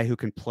guy who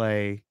can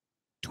play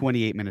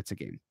 28 minutes a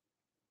game?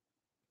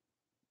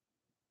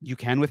 You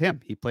can with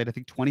him. He played, I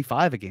think,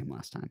 25 a game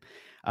last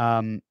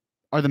time.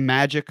 Are the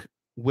Magic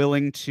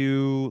willing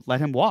to let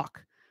him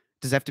walk?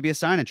 Does it have to be a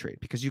sign and trade?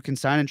 Because you can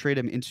sign and trade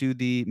him into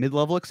the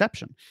mid-level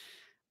exception.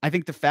 I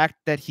think the fact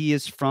that he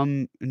is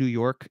from New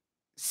York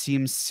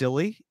seems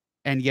silly.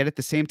 And yet at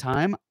the same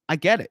time, I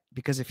get it.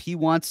 Because if he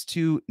wants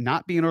to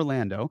not be in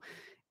Orlando,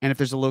 and if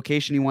there's a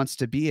location he wants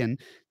to be in,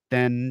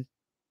 then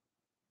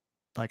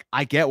like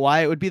I get why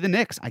it would be the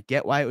Knicks. I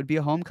get why it would be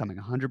a homecoming,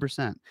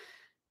 100%.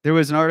 There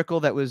was an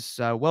article that was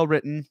well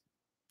written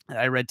that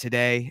I read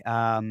today,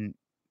 and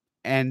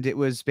it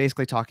was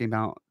basically talking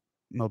about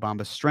Mo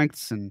Bamba's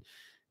strengths and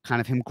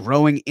kind of him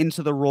growing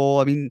into the role.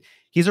 I mean,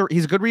 he's a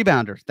good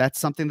rebounder. That's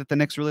something that the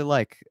Knicks really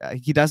like.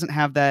 He doesn't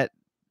have that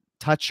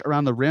touch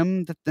around the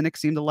rim that the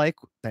Knicks seem to like,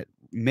 that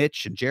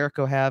Mitch and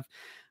Jericho have,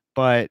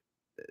 but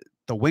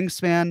the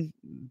wingspan,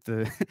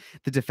 the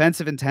the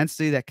defensive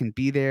intensity that can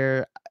be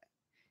there,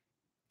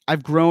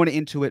 I've grown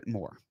into it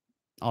more.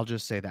 I'll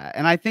just say that.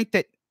 And I think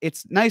that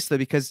it's nice though,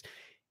 because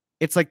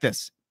it's like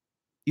this.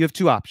 You have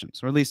two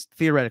options, or at least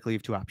theoretically you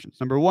have two options.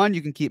 Number one,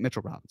 you can keep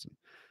Mitchell Robinson.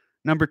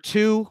 Number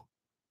two,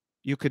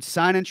 you could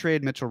sign and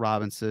trade Mitchell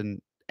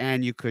Robinson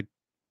and you could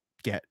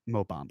get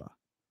Mo Bamba.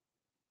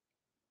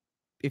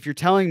 If you're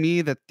telling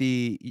me that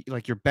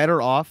you're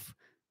better off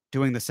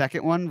doing the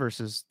second one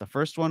versus the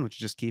first one, which is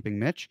just keeping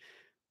Mitch,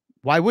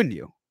 why wouldn't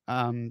you?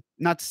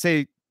 Not to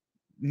say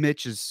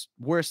Mitch is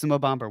worse than Mo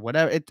Bamba or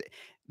whatever.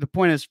 The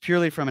point is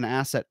purely from an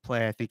asset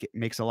play. I think it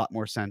makes a lot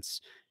more sense,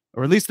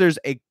 or at least there's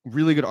a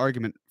really good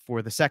argument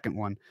for the second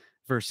one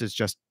versus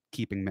just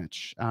keeping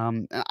Mitch.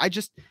 I'm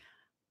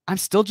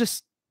still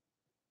just,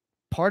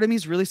 part of me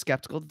is really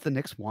skeptical that the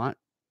Knicks want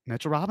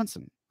Mitchell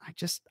Robinson.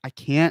 I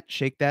can't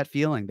shake that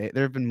feeling.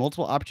 There have been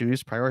multiple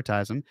opportunities to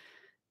prioritize him,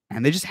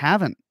 and they just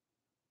haven't.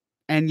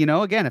 And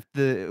again,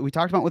 we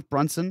talked about with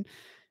Brunson,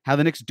 how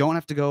the Knicks don't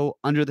have to go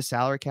under the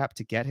salary cap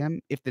to get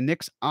him. If the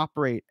Knicks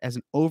operate as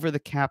an over the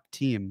cap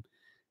team,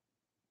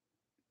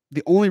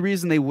 the only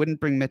reason they wouldn't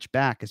bring Mitch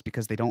back is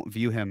because they don't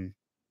view him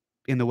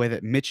in the way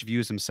that Mitch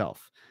views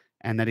himself,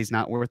 and that he's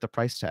not worth the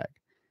price tag.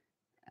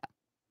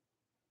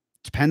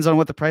 Depends on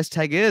what the price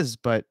tag is,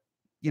 but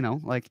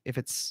like if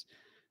it's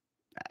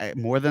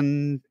more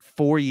than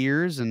 4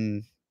 years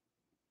and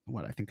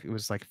what I think it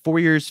was like 4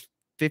 years,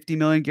 50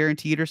 million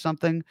guaranteed or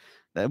something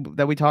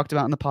that we talked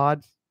about in the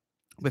pod,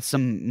 with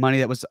some money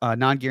that was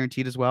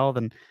non-guaranteed as well,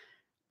 then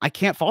I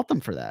can't fault them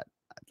for that.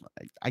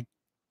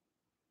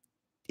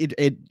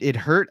 it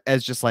hurt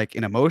as just like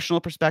an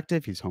emotional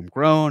perspective. He's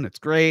homegrown, it's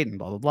great, and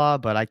blah blah blah.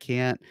 But I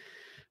can't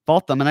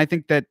fault them, and I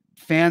think that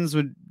fans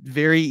would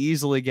very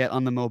easily get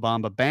on the Mo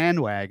Bamba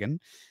bandwagon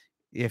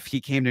if he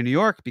came to New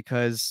York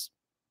because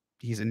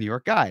he's a New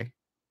York guy.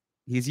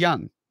 He's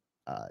young.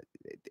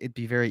 It'd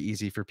be very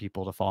easy for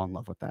people to fall in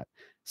love with that.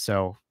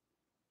 So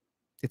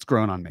it's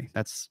grown on me.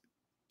 That's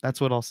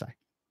what I'll say.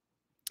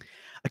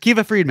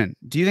 Akiva Friedman,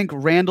 do you think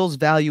Randall's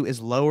value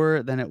is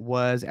lower than it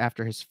was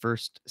after his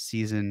first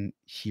season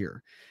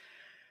here?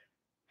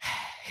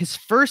 His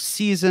first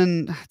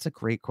season, that's a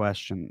great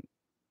question.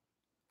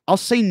 I'll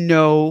say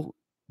no,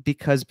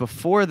 because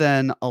before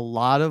then, a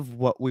lot of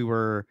what we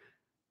were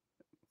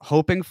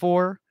hoping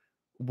for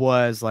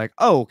was like,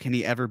 oh, can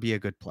he ever be a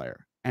good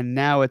player? And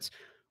now it's,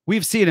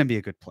 we've seen him be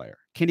a good player.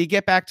 Can he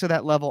get back to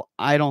that level?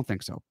 I don't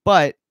think so.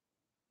 But,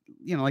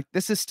 like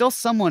this is still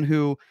someone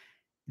who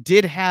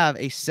did have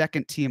a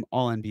second team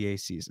All NBA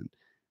season.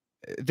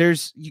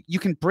 You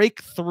can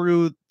break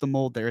through the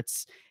mold there.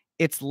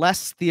 It's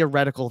less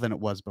theoretical than it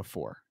was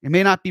before. It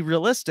may not be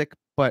realistic,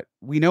 but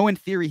we know in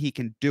theory he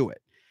can do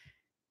it.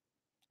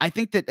 I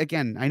think that,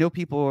 again, I know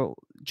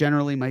people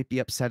generally might be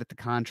upset at the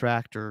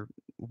contract or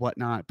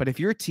whatnot, but if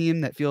you're a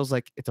team that feels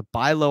like it's a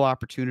buy low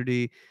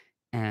opportunity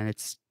and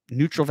it's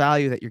neutral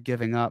value that you're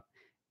giving up,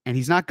 and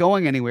he's not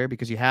going anywhere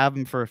because you have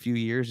him for a few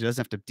years, he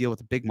doesn't have to deal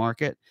with a big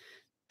market,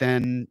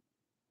 then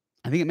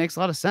I think it makes a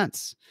lot of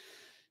sense.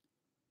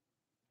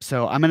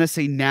 So I'm going to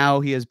say now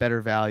he has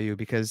better value,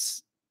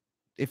 because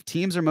if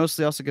teams are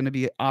mostly also going to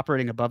be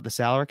operating above the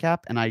salary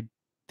cap, and I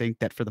think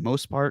that for the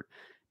most part,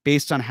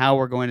 based on how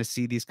we're going to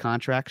see these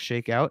contracts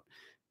shake out,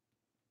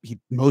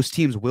 most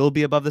teams will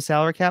be above the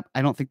salary cap.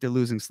 I don't think they're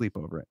losing sleep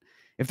over it.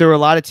 If there were a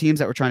lot of teams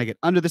that were trying to get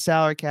under the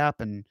salary cap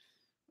and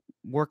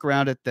work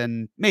around it,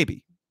 then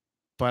maybe.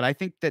 But I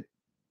think that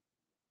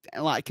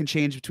a lot can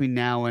change between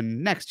now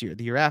and next year,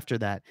 the year after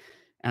that.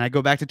 And I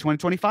go back to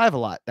 2025 a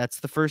lot. That's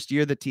the first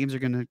year that teams are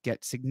going to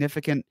get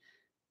significant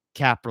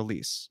cap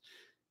release.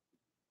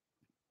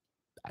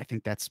 I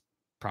think that's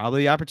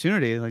probably the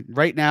opportunity. Like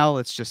right now,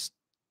 let's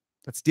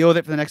deal with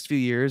it for the next few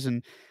years.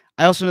 And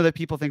I also know that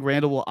people think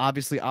Randall will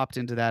obviously opt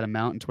into that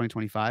amount in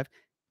 2025.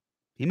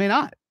 He may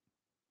not.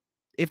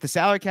 If the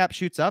salary cap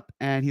shoots up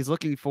and he's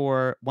looking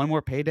for one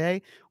more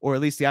payday, or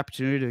at least the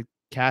opportunity to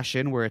cash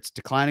in where it's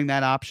declining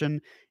that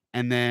option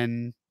and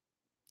then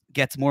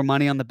gets more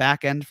money on the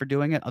back end for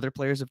doing it, other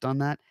players have done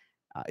that.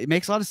 It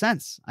makes a lot of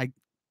sense. I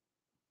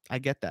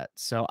get that.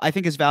 So I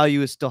think his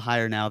value is still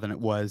higher now than it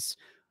was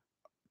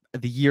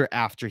the year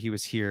after he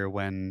was here,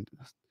 when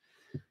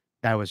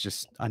that was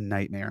just a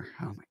nightmare.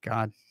 Oh my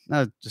God. That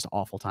was just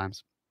awful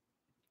times.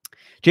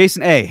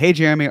 Jason A. Hey,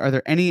 Jeremy, are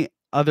there any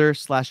other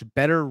 /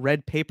 better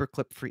red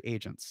paperclip free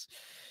agents?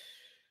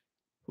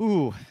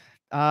 Ooh,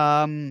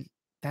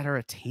 that are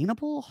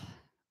attainable?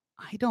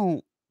 I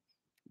don't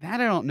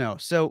know.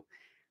 So,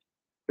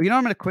 I'm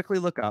going to quickly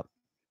look up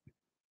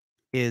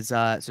is,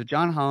 so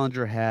John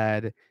Hollinger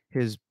had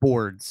his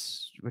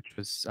boards, which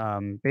was,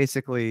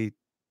 basically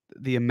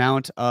the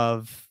amount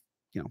of,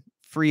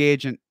 free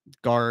agent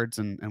guards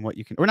and what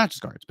you can, or not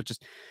just guards, but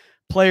just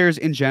players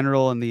in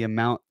general and the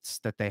amounts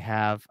that they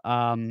have.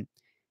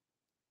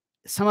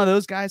 Some of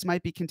those guys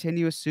might be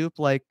continuous soup,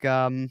 like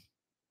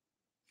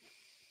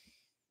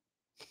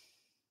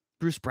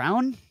Bruce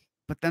Brown,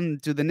 but then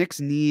do the Knicks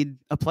need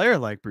a player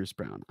like Bruce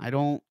Brown? I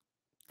don't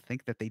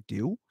think that they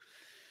do.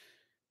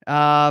 There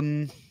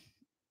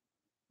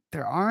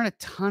aren't a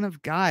ton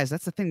of guys.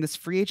 That's the thing. This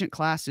free agent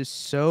class is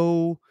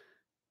so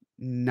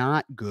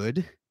not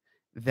good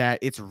that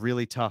it's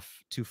really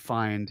tough to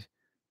find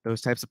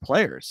those types of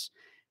players.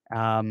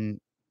 It'd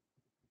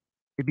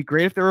be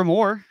great if there were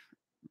more.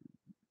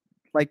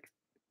 Like,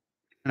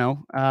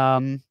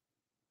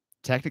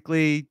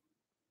 technically,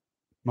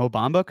 Mo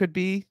Bamba could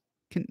be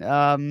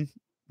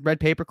red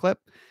paperclip.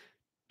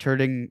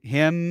 Turning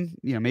him,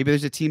 maybe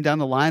there's a team down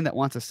the line that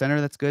wants a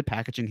center that's good,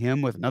 packaging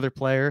him with another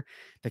player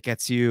that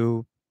gets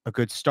you a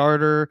good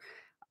starter.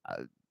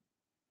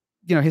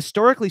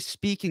 Historically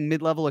speaking,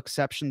 mid-level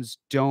exceptions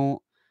don't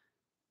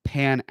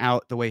pan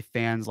out the way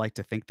fans like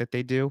to think that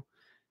they do.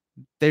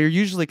 They're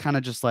usually kind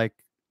of just like,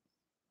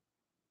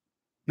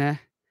 meh.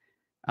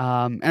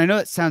 And I know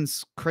that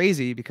sounds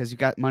crazy because you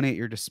got money at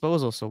your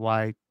disposal, so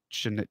why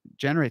shouldn't it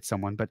generate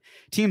someone? But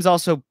teams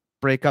also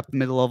break up the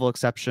mid-level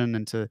exception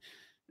into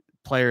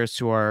players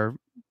who are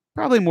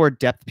probably more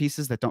depth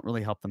pieces that don't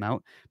really help them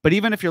out. But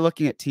even if you're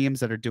looking at teams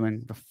that are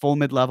doing the full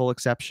mid-level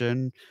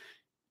exception,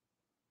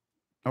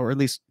 or at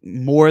least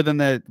more than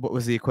what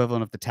was the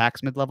equivalent of the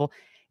tax mid-level,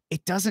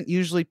 it doesn't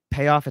usually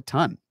pay off a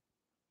ton.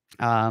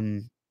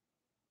 I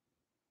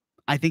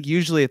think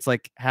usually it's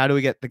like, how do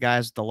we get the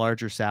guys with the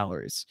larger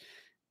salaries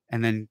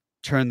and then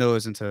turn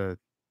those into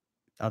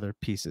other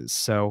pieces?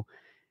 So,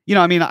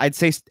 I'd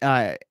say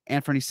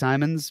Anthony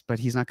Simons, but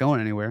he's not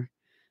going anywhere.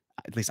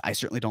 At least I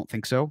certainly don't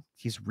think so.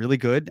 He's really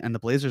good, and the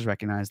Blazers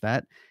recognize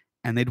that,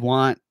 and they'd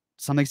want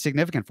something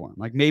significant for him.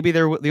 Like maybe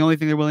the only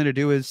thing they're willing to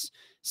do is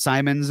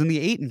Simons and the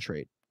Ayton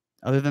trade.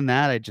 Other than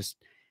that,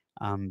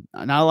 Not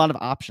a lot of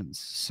options.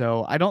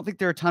 So I don't think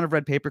there are a ton of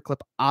red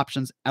paperclip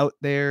options out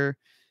there,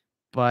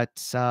 but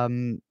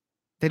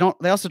they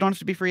also don't have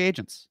to be free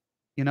agents.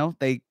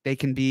 They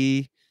can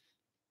be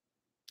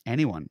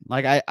anyone.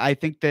 Like I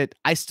think that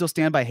I still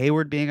stand by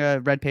Hayward being a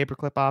red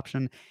paperclip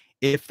option.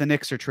 If the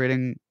Knicks are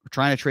trying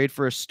to trade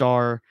for a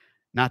star,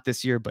 not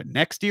this year, but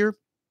next year.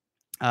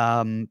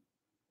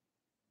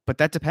 But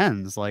that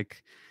depends.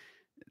 Like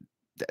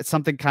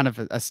something kind of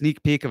a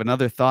sneak peek of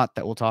another thought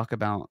that we'll talk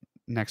about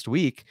next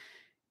week.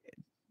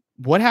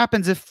 What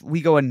happens if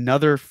we go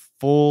another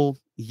full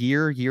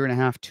year and a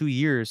half, 2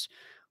 years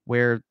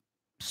where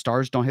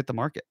stars don't hit the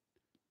market?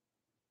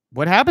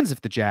 What happens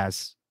if the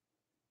Jazz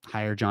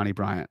hire Johnny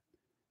Bryant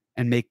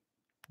and make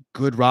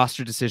good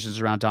roster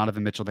decisions around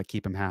Donovan Mitchell that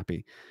keep him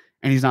happy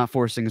and he's not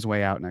forcing his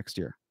way out next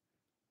year?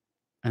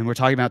 And we're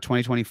talking about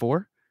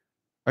 2024.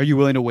 Are you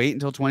willing to wait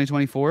until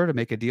 2024 to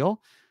make a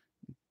deal?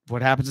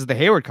 What happens to the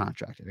Hayward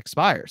contract? It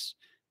expires.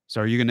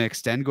 So are you going to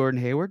extend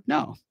Gordon Hayward?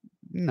 No,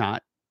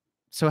 not.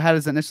 So how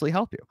does that necessarily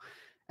help you?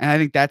 And I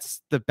think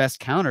that's the best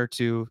counter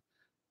to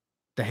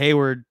the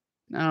Hayward.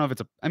 I don't know if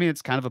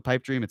it's kind of a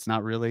pipe dream. It's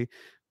not really,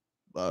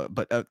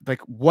 but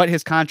like what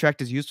his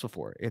contract is useful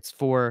for. It's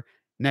for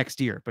next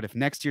year. But if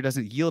next year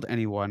doesn't yield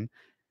anyone,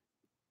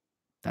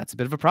 that's a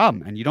bit of a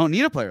problem. And you don't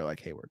need a player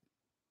like Hayward.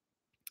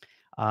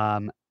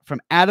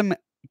 From Adam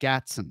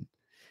Gatson.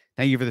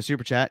 Thank you for the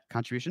super chat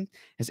contribution.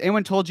 Has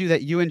anyone told you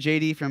that you and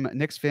JD from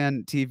Knicks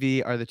Fan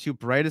TV are the two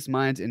brightest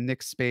minds in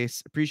Knicks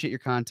space? Appreciate your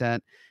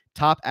content.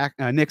 Top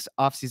Knicks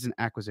offseason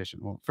acquisition.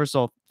 Well, first of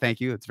all,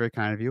 thank you. It's very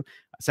kind of you.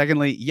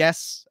 Secondly,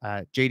 yes,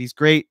 JD's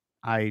great.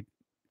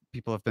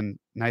 People have been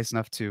nice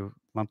enough to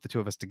lump the two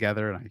of us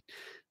together, and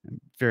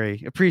I'm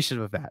very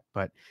appreciative of that.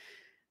 But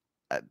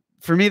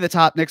for me, the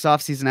top Knicks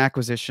offseason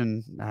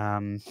acquisition,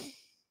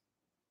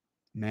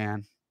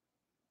 man.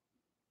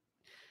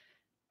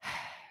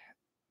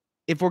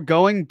 If we're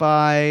going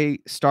by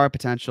star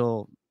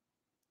potential,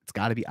 it's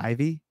got to be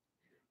Ivy.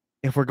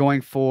 If we're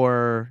going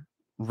for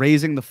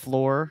raising the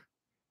floor,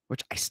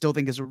 which I still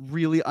think is a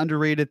really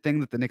underrated thing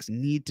that the Knicks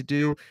need to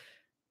do,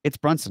 it's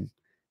Brunson.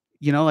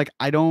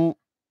 Could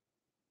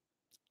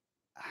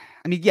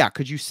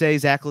you say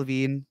Zach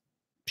LaVine?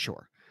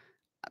 Sure.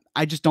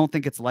 I just don't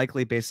think it's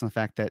likely based on the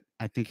fact that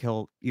I think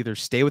he'll either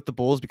stay with the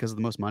Bulls because of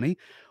the most money,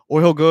 or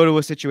he'll go to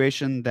a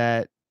situation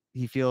that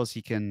he feels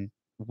he can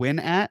win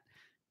at.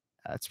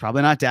 It's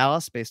probably not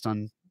Dallas based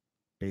on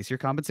base year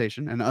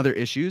compensation and other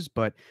issues,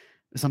 but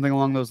something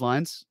along those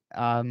lines.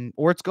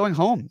 Or it's going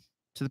home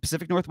to the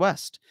Pacific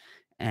Northwest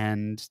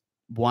and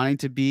wanting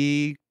to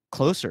be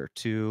closer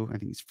to, I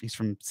think he's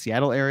from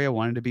Seattle area,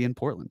 wanting to be in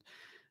Portland.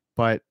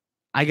 But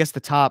I guess the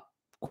top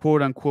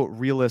quote unquote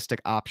realistic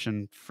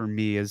option for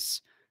me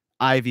is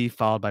Ivy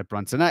followed by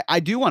Brunson. I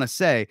do want to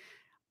say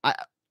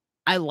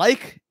I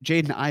like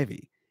Jaden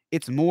Ivey.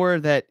 It's more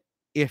that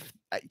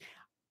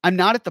I'm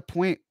not at the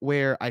point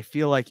where I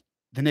feel like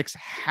the Knicks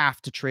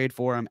have to trade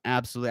for him.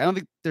 Absolutely. I don't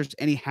think there's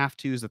any have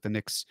tos that the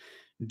Knicks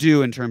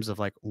do in terms of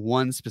like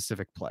one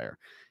specific player.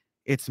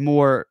 It's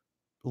more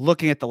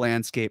looking at the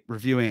landscape,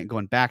 reviewing it,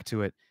 going back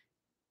to it.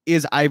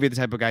 Is Ivy the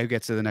type of guy who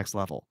gets to the next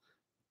level?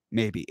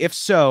 Maybe. If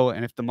so,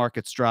 and if the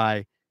market's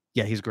dry,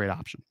 yeah, he's a great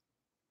option.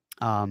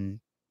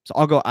 So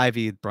I'll go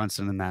Ivy,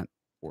 Brunson in that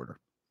order.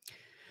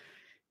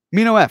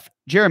 Mino F.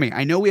 Jeremy,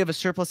 I know we have a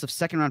surplus of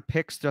second-round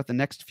picks throughout the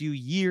next few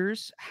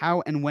years.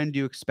 How and when do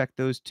you expect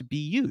those to be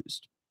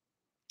used?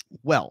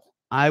 Well,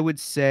 I would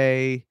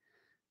say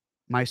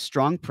my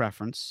strong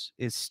preference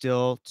is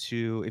still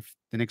to, if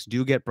the Knicks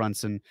do get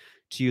Brunson,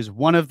 to use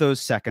one of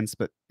those seconds,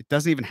 but it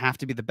doesn't even have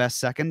to be the best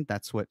second.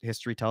 That's what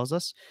history tells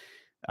us,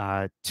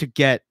 to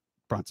get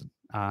Brunson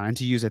and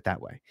to use it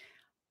that way.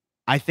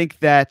 I think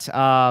that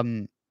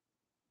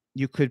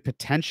you could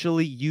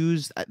potentially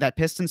use that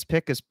Pistons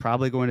pick is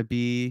probably going to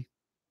be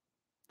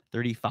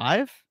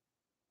 35,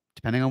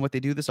 depending on what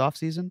they do this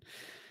offseason.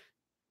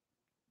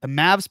 The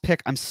Mavs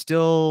pick, I'm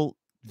still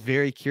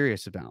very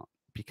curious about,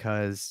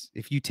 because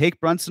if you take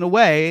Brunson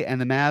away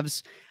and the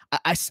Mavs,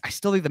 I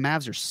still think the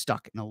Mavs are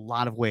stuck in a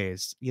lot of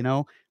ways,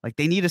 like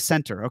they need a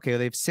center. Okay,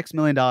 they have $6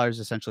 million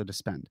essentially to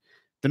spend.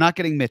 They're not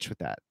getting Mitch with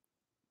that.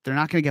 They're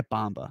not going to get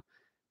Bamba.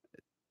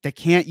 They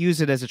can't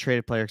use it as a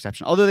traded player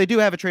exception, although they do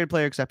have a traded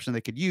player exception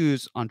they could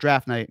use on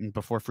draft night and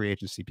before free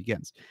agency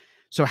begins.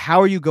 So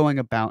how are you going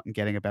about and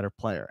getting a better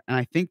player? And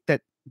I think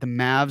that the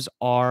Mavs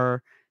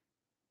are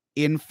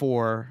in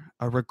for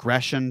a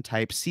regression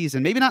type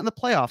season, maybe not in the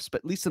playoffs, but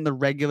at least in the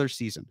regular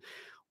season,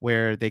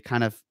 where they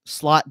kind of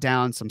slot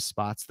down some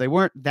spots. They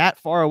weren't that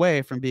far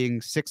away from being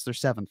 6th or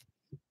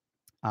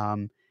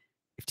 7th.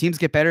 If teams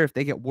get better, if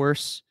they get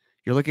worse,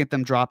 you're looking at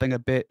them dropping a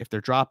bit. If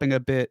they're dropping a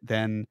bit,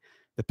 then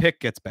the pick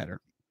gets better.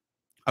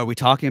 Are we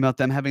talking about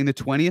them having the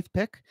 20th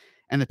pick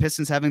and the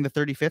Pistons having the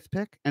 35th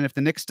pick? And if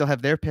the Knicks still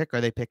have their pick, are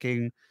they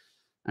picking,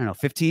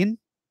 15?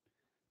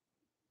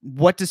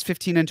 What does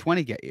 15 and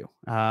 20 get you?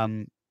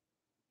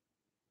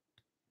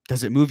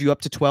 Does it move you up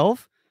to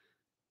 12?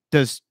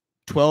 Does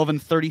 12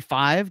 and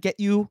 35 get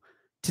you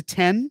to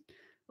 10?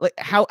 Like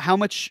how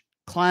much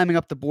climbing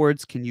up the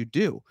boards can you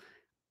do?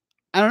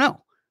 I don't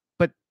know.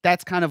 But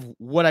that's kind of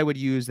what I would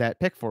use that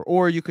pick for.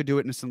 Or you could do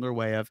it in a similar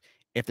way of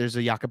if there's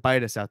a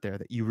Jakobitis out there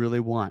that you really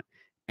want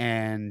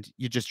and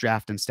you just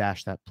draft and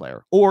stash that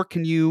player. Or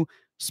can you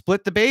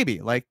split the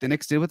baby like the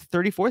Knicks did with the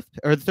 34th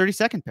or the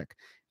 32nd pick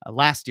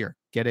last year,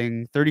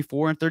 getting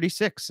 34 and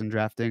 36 and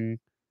drafting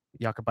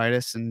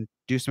Jakobitis and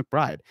Deuce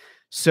McBride.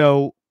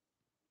 So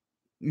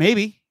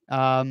maybe,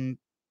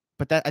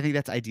 but that I think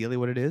that's ideally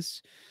what it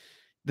is.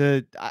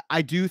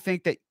 I do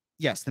think that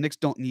yes, the Knicks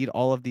don't need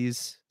all of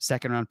these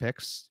second round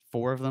picks,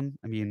 4 of them.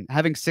 I mean,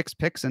 having 6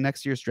 picks in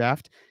next year's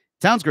draft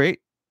sounds great.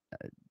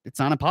 It's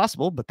not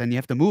impossible, but then you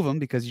have to move them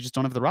because you just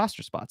don't have the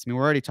roster spots. I mean,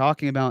 we're already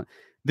talking about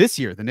this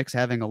year, the Knicks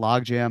having a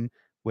logjam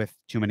with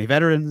too many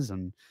veterans,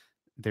 and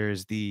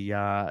there's the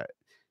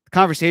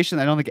conversation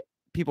I don't think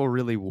people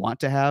really want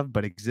to have,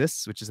 but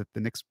exists, which is that the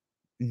Knicks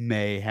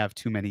may have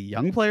too many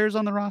young players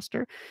on the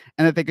roster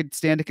and that they could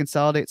stand to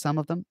consolidate some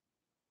of them.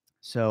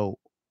 So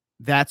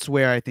that's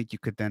where I think you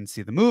could then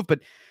see the move.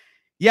 But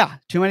yeah,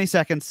 too many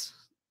seconds.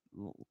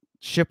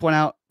 Ship one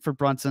out for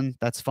Brunson.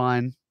 That's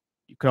fine.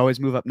 You could always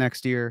move up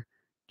next year.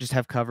 Just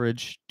have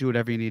coverage. Do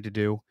whatever you need to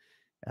do.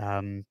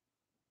 Um,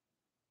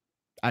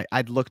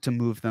 I'd look to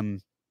move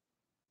them.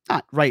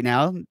 Not right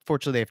now.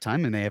 Fortunately, they have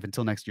time and they have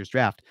until next year's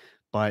draft.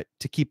 But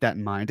to keep that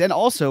in mind. And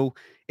also,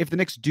 if the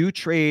Knicks do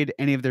trade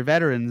any of their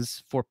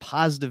veterans for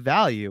positive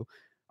value,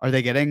 are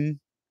they getting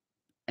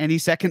any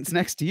seconds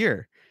next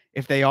year?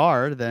 If they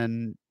are,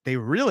 then they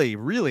really,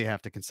 really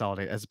have to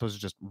consolidate as opposed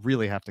to just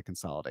really have to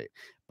consolidate.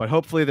 But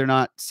hopefully they're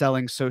not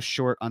selling so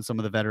short on some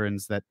of the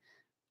veterans that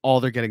all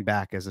they're getting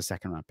back is a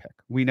second round pick.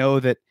 We know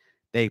that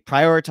they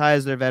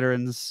prioritize their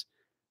veterans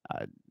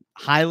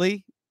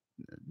highly,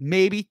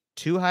 maybe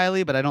too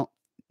highly, but I don't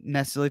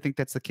necessarily think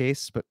that's the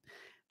case. But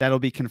that'll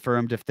be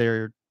confirmed if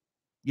they're,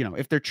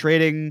 if they're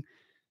trading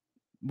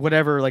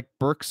whatever like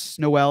Burks,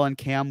 Noel, and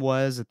Cam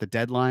was at the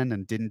deadline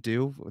and didn't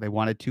do. They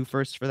wanted 2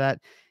 firsts for that.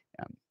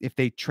 If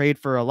they trade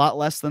for a lot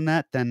less than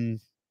that, then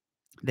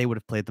they would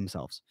have played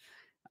themselves.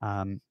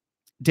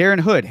 Darren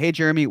Hood, hey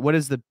Jeremy, what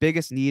is the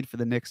biggest need for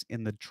the Knicks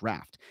in the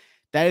draft?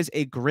 That is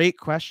a great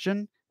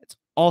question. It's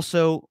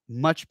also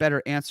much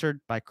better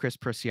answered by Chris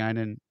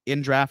Persianen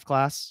in draft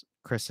class.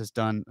 Chris has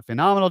done a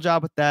phenomenal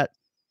job with that.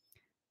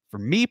 For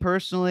me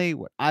personally,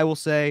 what I will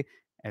say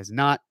as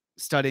not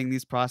studying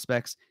these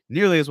prospects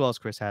nearly as well as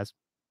Chris has,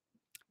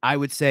 I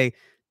would say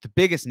the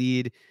biggest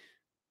need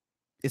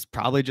is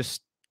probably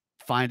just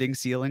finding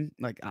ceiling,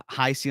 like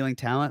high ceiling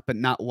talent, but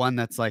not one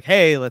that's like,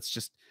 hey, let's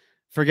just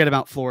forget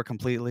about floor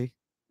completely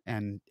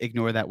and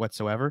ignore that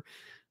whatsoever.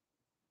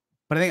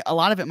 But I think a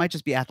lot of it might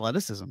just be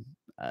athleticism,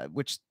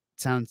 which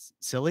sounds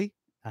silly.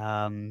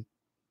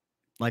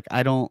 Like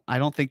I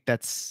don't think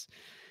that's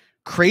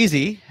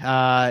crazy.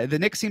 The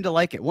Knicks seem to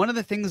like it. One of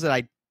the things that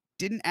I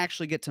didn't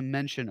actually get to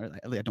mention, or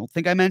I don't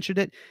think I mentioned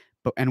it,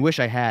 but and wish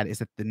I had, is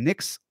that the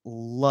Knicks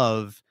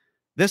love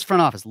this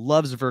front office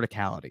loves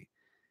verticality.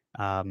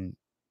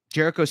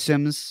 Jericho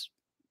Sims,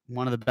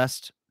 one of the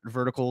best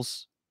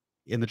verticals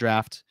in the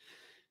draft.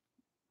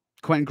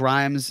 Quentin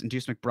Grimes and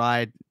Deuce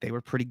McBride, they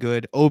were pretty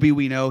good. Obi,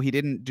 we know he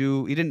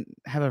didn't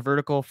have a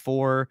vertical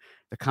for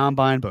the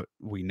combine, but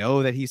we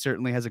know that he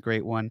certainly has a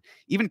great one,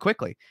 even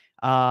quickly.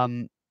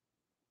 So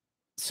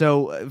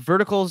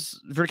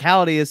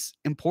verticality is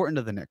important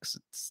to the Knicks.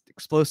 It's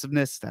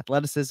explosiveness,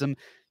 athleticism.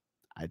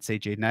 I'd say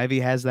Jaden Ivey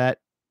has that.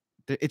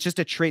 It's just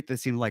a trait that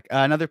seemed like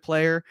another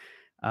player.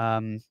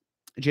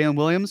 Jalen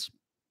Williams,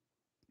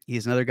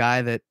 he's another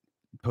guy that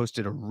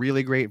posted a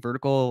really great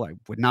vertical. I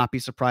would not be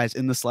surprised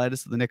in the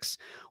slightest if the Knicks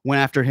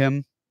went after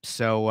him.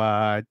 So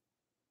I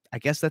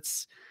guess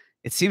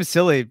it seems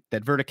silly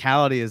that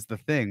verticality is the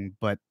thing,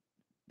 but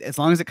as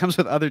long as it comes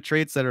with other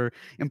traits that are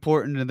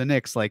important to the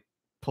Knicks, like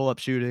pull-up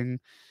shooting,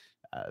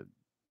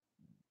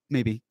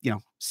 maybe,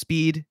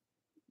 speed,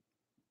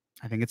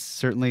 I think it's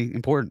certainly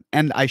important.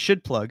 And I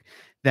should plug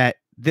that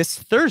this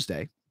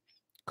Thursday,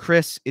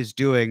 Chris is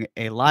doing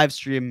a live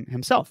stream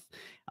himself.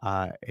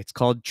 It's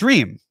called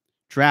Dream.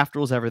 Draft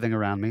rules everything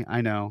around me.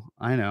 I know.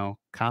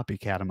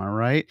 Copycat, am I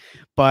right?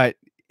 But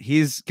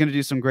he's going to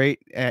do some great,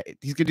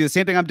 he's going to do the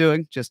same thing I'm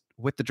doing, just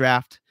with the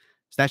draft.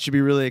 So that should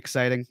be really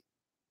exciting.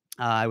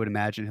 I would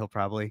imagine he'll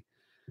probably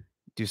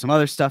do some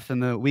other stuff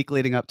in the week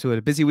leading up to it.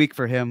 A busy week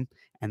for him.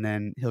 And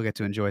then he'll get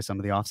to enjoy some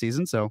of the off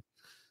season. So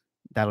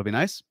that'll be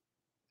nice.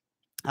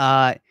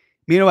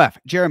 Mino F.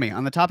 Jeremy,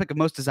 on the topic of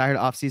most desired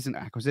offseason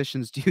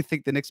acquisitions, do you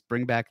think the Knicks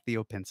bring back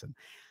Theo Pinson?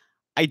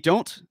 I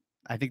don't.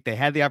 I think they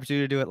had the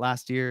opportunity to do it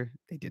last year.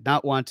 They did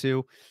not want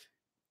to.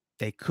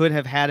 They could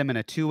have had him in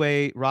a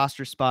two-way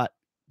roster spot.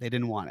 They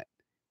didn't want it.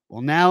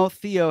 Well, now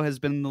Theo has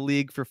been in the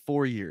league for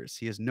 4 years.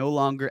 He is no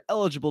longer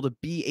eligible to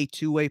be a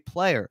two-way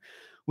player,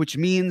 which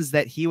means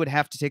that he would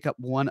have to take up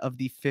one of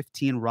the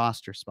 15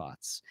 roster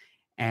spots.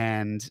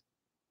 And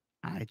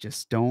I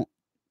just don't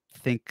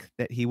think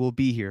that he will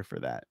be here for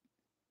that.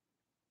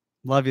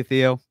 Love you,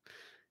 Theo.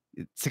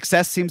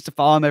 Success seems to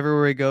follow him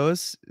everywhere he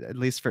goes, at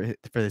least for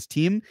this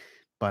team.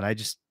 But I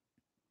just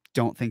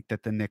don't think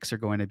that the Knicks are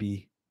going to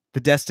be the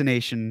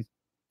destination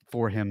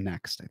for him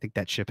next. I think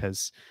that ship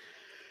has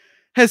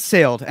has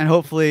sailed, and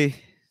hopefully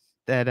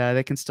that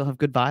they can still have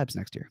good vibes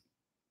next year.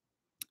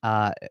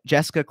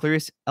 Jessica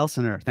Clarice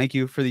Elsener, thank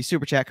you for the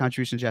super chat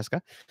contribution,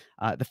 Jessica.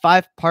 The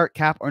 5-part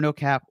cap or no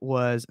cap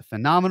was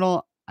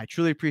phenomenal. I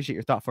truly appreciate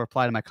your thoughtful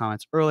reply to my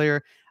comments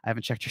earlier. I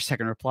haven't checked your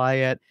second reply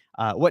yet.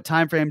 What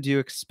time frame do you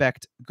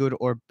expect good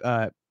or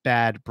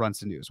bad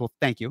Brunson news? Well,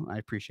 thank you. I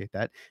appreciate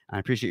that. I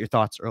appreciate your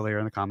thoughts earlier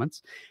in the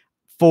comments.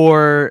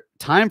 For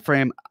time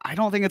frame, I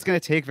don't think it's going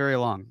to take very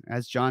long.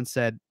 As John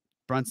said,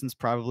 Brunson's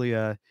probably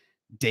a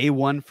day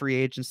one free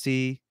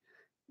agency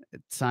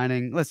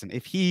signing. Listen,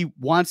 if he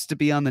wants to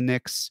be on the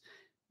Knicks,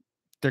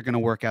 they're going to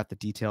work out the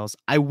details.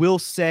 I will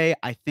say,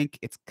 I think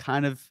it's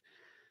kind of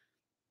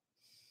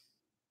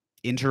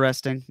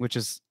interesting, which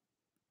is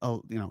a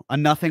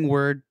nothing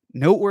word,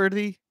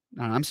 noteworthy.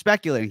 I'm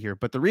speculating here,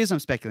 but the reason I'm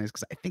speculating is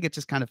because I think it's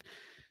just kind of,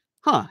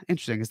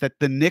 interesting, is that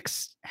the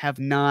Knicks have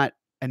not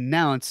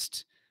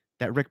announced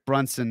that Rick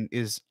Brunson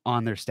is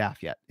on their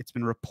staff yet. It's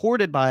been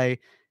reported by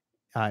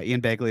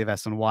Ian Begley of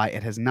SNY.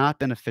 It has not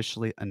been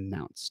officially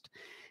announced.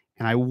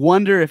 And I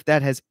wonder if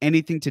that has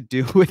anything to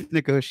do with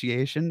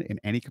negotiation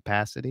in any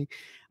capacity.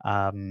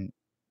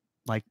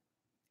 Like,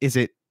 is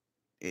it,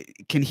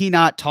 can he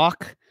not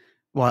talk?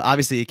 Well,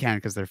 obviously he can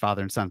because they're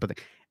father and son, but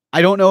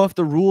I don't know if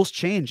the rules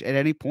change at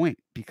any point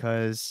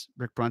because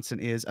Rick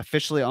Brunson is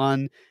officially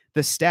on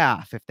the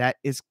staff. If that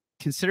is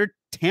considered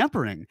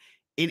tampering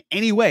in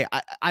any way,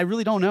 I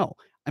really don't know.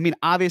 I mean,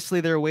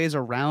 obviously there are ways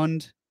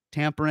around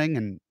tampering,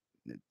 and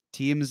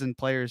teams and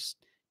players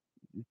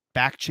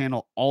back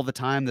channel all the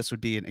time. This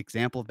would be an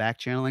example of back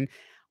channeling.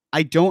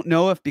 I don't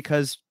know if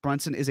because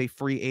Brunson is a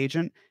free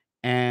agent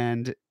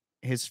and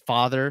his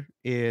father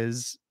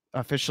is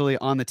officially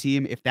on the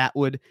team, if that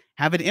would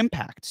have an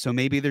impact. So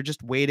maybe they're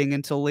just waiting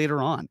until later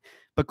on.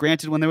 But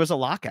granted, when there was a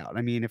lockout,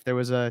 I mean, if there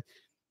was a,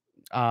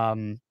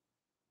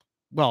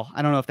 well,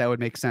 I don't know if that would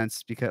make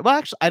sense because, well,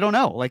 actually, I don't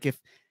know. Like, if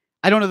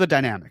I don't know the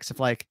dynamics, if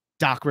like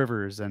Doc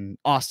Rivers and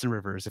Austin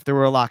Rivers, if there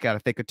were a lockout,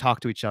 if they could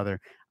talk to each other,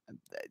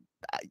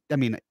 I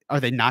mean, are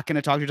they not going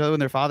to talk to each other when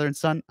they're father and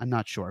son? I'm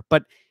not sure.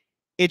 But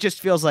it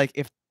just feels like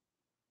if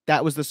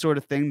that was the sort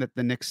of thing that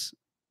the Knicks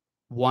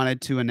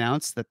wanted to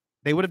announce, that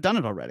they would have done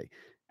it already,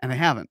 and they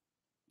haven't.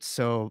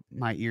 So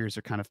my ears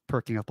are kind of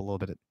perking up a little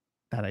bit at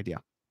that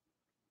idea.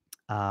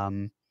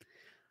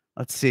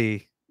 Let's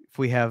see if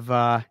we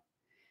have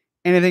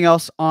anything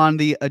else on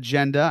the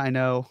agenda. I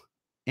know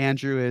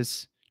Andrew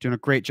is doing a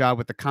great job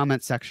with the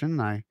comment section.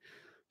 I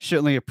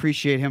certainly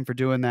appreciate him for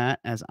doing that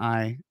as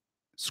I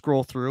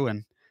scroll through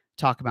and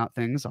talk about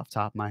things off the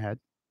top of my head.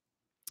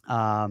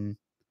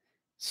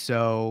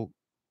 So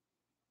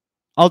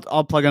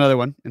I'll plug another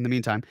one in the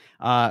meantime.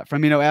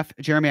 From F.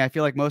 Jeremy, I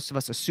feel like most of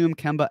us assume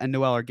Kemba and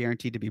Noel are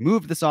guaranteed to be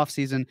moved this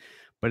offseason,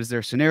 but is there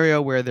a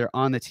scenario where they're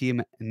on the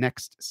team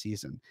next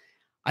season?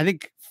 I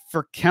think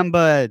for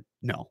Kemba,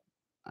 no.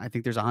 I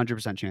think there's a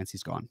 100% chance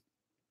he's gone.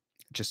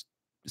 Just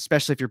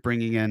especially if you're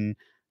bringing in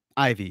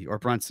Ivy or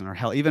Brunson or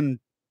hell, even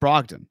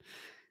Brogdon.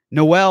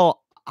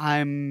 Noel,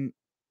 I'm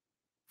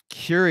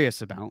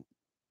curious about,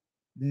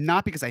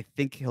 not because I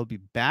think he'll be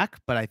back,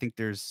 but I think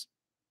there's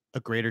a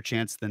greater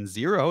chance than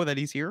zero that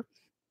he's here.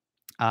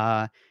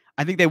 I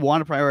think they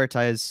want to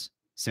prioritize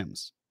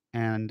Sims,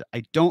 and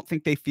I don't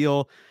think they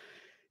feel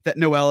that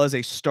Noel is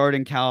a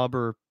starting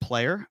caliber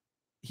player.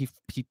 He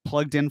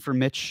plugged in for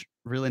Mitch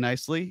really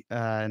nicely,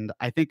 and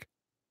I think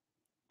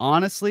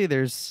honestly,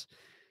 there's,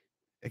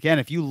 again,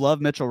 if you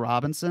love Mitchell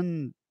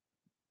Robinson,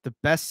 the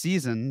best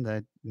season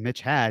that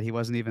Mitch had, he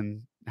wasn't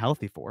even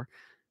healthy for.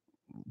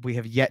 We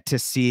have yet to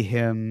see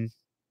him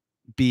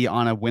be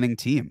on a winning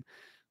team,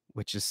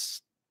 which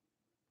is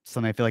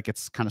something I feel like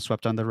it's kind of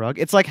swept under the rug.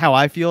 It's like how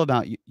I feel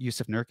about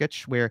Yusuf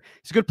Nurkic, where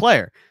he's a good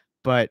player,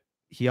 but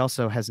he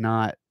also has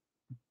not,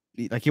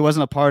 like, he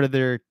wasn't a part of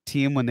their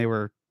team when they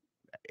were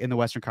in the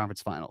Western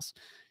Conference Finals.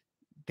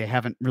 They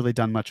haven't really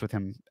done much with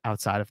him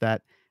outside of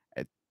that.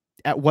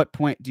 At what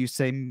point do you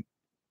say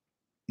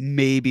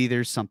maybe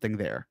there's something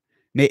there?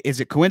 Is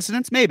it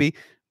coincidence? Maybe,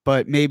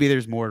 but maybe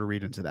there's more to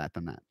read into that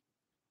than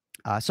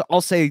that. So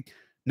I'll say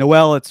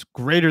Noel, it's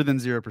greater than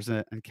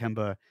 0%, and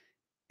Kemba,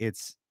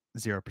 it's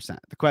 0%.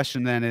 The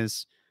question then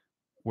is,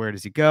 where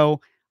does he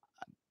go?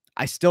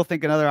 I still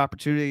think another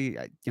opportunity,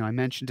 I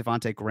mentioned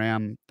Devontae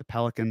Graham, the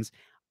Pelicans.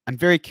 I'm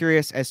very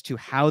curious as to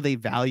how they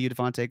value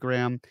Devontae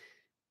Graham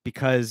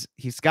because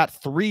he's got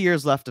 3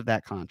 years left of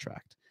that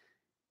contract.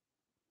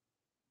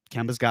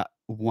 Kemba's got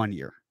 1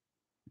 year.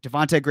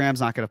 Devontae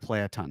Graham's not going to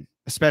play a ton,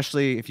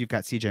 especially if you've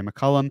got CJ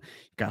McCollum,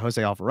 you've got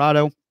Jose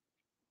Alvarado.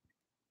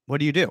 What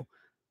do you do?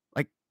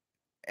 Like,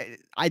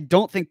 I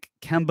don't think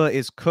Kemba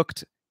is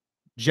cooked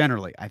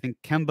generally. I think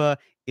Kemba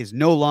is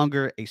no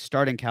longer a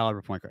starting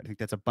caliber point guard. I think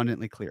that's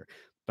abundantly clear.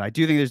 But I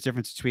do think there's a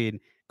difference between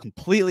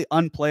completely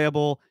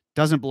unplayable,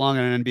 doesn't belong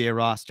on an NBA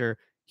roster,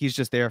 he's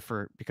just there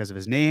because of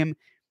his name,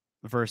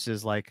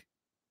 versus like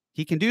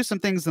he can do some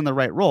things in the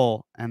right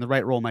role, and the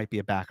right role might be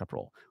a backup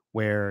role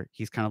where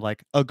he's kind of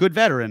like a good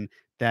veteran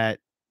that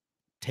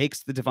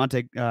takes the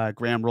Devontae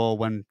Graham role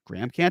when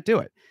Graham can't do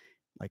it.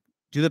 Like,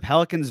 do the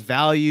Pelicans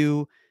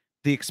value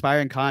the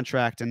expiring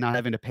contract and not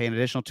having to pay an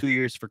additional 2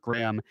 years for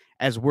Graham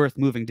as worth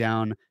moving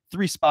down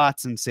 3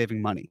 spots and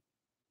saving money?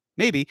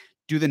 Maybe.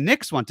 Do the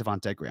Knicks want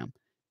Devontae Graham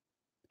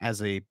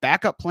as a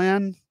backup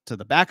plan to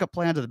the backup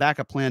plan to the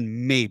backup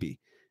plan? Maybe.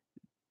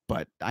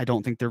 But I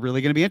don't think they're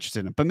really going to be interested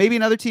in it. But maybe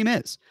another team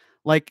is.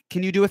 Like,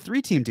 can you do a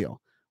 3-team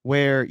deal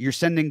where you're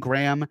sending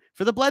Graham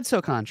for the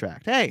Bledsoe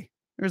contract? Hey,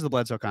 there's the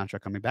Bledsoe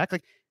contract coming back.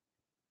 Like,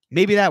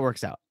 maybe that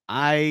works out.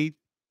 I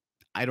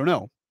don't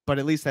know. But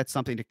at least that's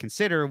something to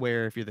consider,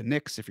 where if you're the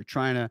Knicks, if you're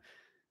trying to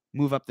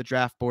move up the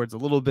draft boards a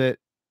little bit,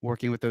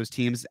 working with those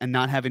teams and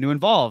not having to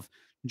involve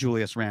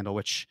Julius Randle,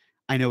 which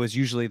I know is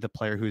usually the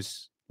player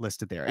who's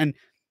listed there. And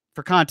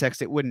for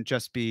context, it wouldn't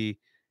just be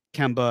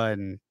Kemba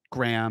and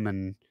Graham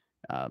and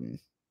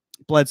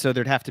Bledsoe.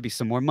 There'd have to be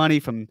some more money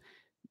from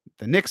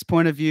the Knicks'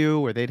 point of view,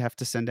 where they'd have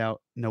to send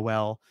out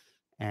Noel,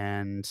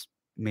 and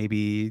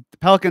maybe the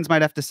Pelicans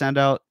might have to send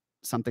out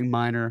something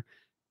minor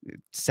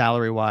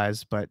salary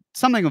wise, but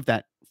something of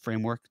that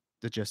framework,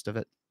 the gist of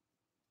it.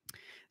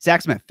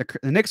 Zach Smith,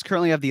 the Knicks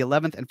currently have the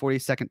 11th and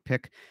 42nd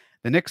pick.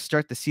 The Knicks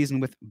start the season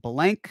with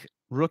blank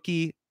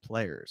rookie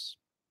players.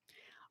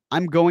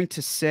 I'm going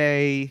to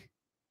say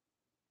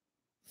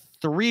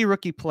 3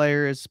 rookie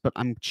players, but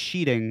I'm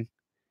cheating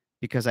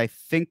because I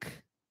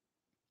think...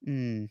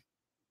 no,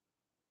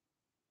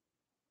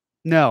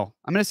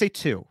 I'm going to say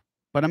 2,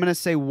 but I'm going to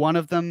say one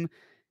of them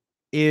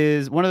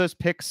is one of those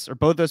picks, or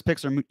both those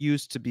picks are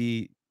used to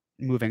be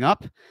moving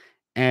up,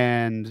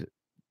 and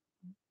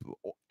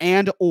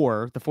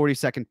or the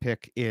 42nd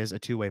pick is a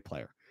 2-way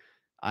player.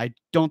 I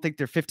don't think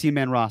their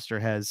 15-man roster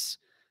has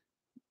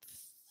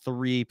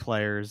 3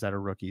 players that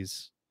are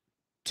rookies.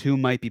 2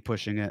 might be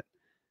pushing it.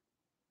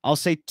 I'll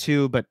say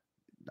 2, but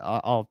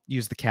I'll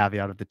use the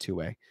caveat of the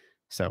 2-way.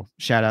 So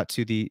shout out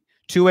to the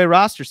 2-way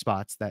roster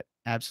spots. That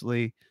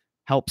absolutely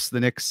helps the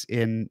Knicks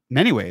in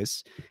many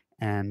ways.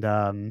 And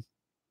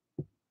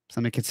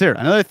something to consider.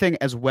 Another thing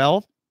as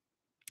well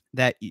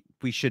that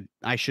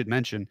I should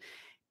mention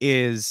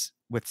is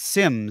with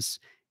Sims,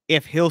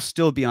 if he'll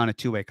still be on a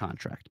 2-way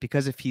contract.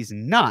 Because if he's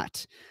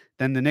not,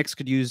 then the Knicks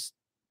could use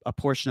a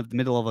portion of the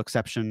mid-level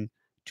exception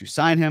to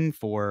sign him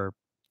for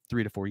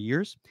 3 to 4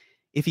 years.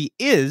 If he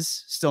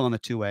is still on the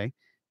 2-way,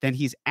 then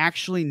he's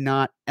actually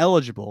not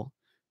eligible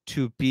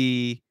to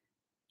be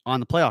on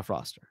the playoff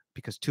roster,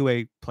 because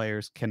 2-way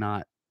players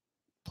cannot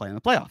play in the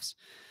playoffs.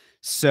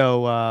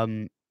 So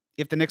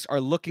if the Knicks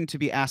are looking to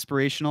be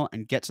aspirational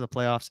and get to the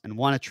playoffs and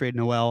want to trade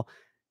Noel,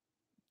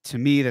 to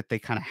me, that they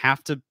kind of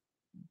have to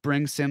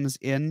bring Sims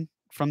in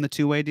from the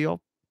 2-way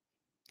deal.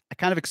 I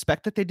kind of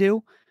expect that they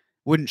do.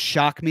 Wouldn't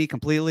shock me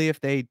completely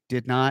if they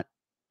did not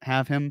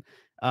have him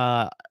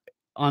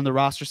on the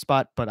roster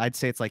spot, but I'd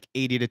say it's like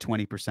 80 to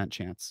 20%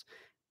 chance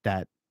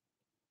that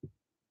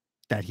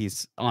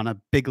he's on a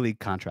big league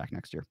contract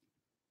next year.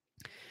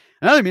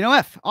 Another Mino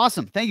F.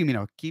 Awesome. Thank you,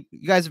 Mino. You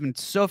guys have been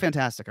so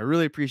fantastic. I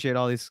really appreciate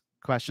all these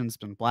questions. It's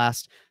been a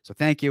blast. So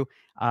thank you.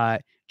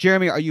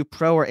 Jeremy, are you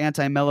pro or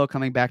anti-Melo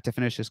coming back to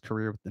finish his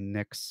career with the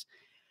Knicks?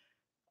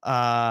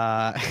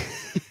 Got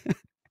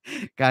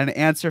an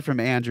answer from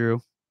Andrew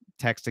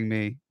texting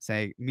me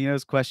saying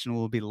Mino's question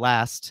will be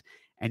last,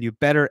 and you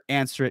better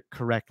answer it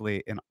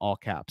correctly in all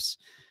caps.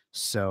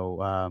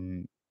 So,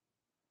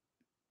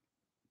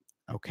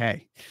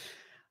 okay.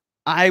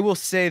 I will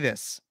say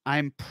this.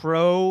 I'm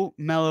pro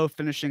Melo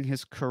finishing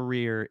his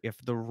career if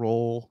the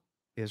role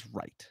is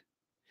right.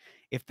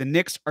 If the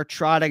Knicks are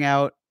trotting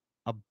out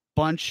a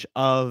bunch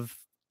of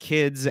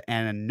kids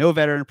and no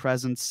veteran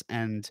presence,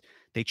 and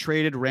they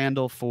traded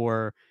Randall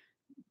for,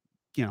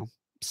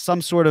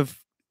 some sort of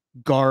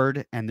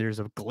guard, and there's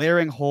a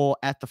glaring hole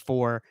at the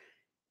 4,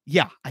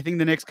 yeah, I think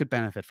the Knicks could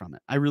benefit from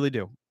it. I really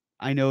do.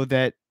 I know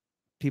that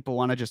people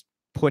want to just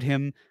put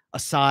him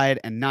aside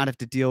and not have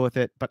to deal with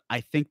it, but I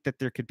think that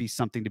there could be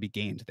something to be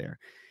gained there.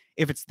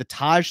 If it's the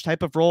Taj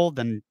type of role,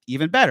 then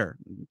even better.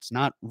 It's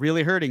not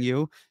really hurting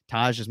you.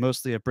 Taj is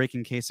mostly a break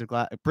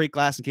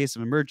glass in case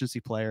of emergency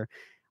player.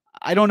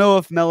 I don't know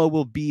if Melo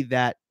will be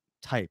that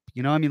type.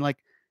 Like,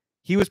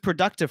 he was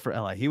productive for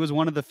LA. He was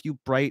one of the few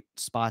bright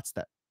spots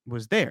that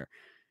was there.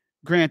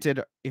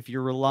 Granted, if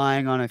you're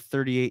relying on a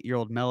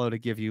 38-year-old Melo to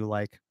give you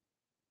like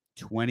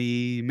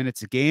 20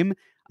 minutes a game,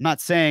 I'm not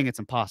saying it's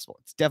impossible.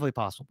 It's definitely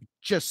possible. We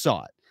just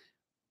saw it.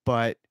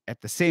 But at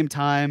the same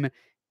time,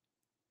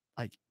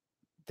 like,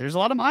 there's a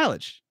lot of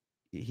mileage.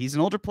 He's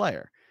an older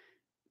player.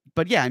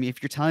 But yeah,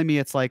 if you're telling me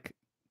it's like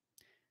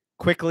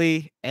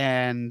Quickly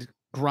and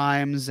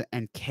Grimes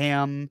and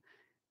Cam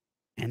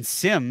and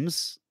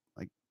Sims,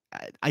 like,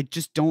 I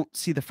just don't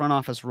see the front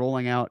office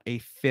rolling out a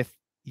 5th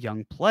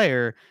young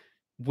player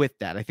with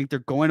that. I think they're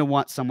going to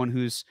want someone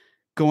who's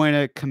going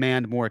to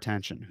command more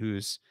attention,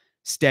 who's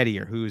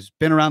steadier, who's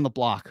been around the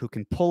block, who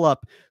can pull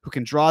up, who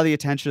can draw the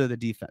attention of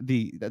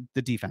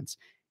the defense.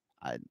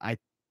 I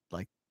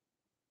like,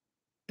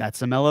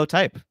 that's a Melo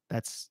type.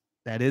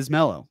 That is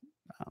Melo.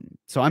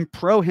 So I'm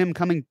pro him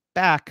coming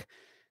back,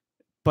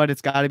 but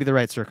it's got to be the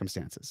right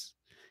circumstances.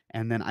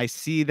 And then I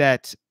see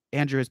that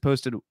Andrew has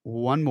posted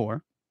one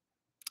more.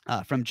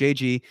 From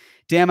JG,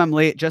 damn, I'm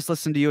late. Just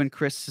listened to you and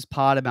Chris's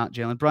pod about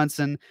Jalen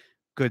Brunson.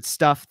 Good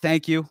stuff.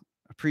 Thank you.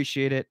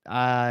 Appreciate it.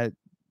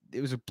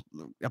 It was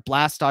a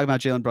blast talking about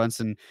Jalen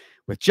Brunson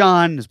with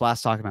John. It was a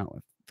blast talking about it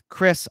with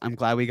Chris. I'm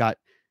glad we got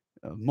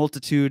a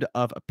multitude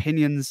of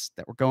opinions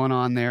that were going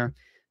on there.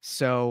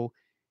 So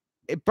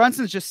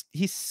Brunson's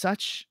he's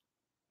such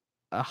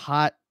a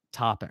hot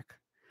topic.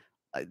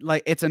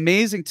 Like, it's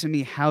amazing to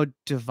me how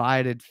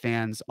divided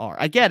fans are.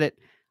 I get it.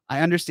 I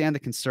understand the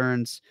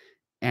concerns.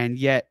 And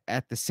yet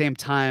at the same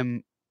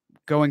time,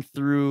 going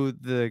through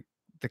the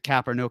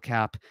cap or no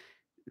cap,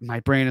 my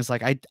brain is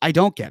like, I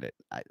don't get it.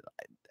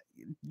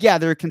 Yeah,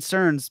 there are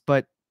concerns,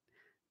 but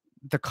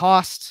the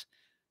cost,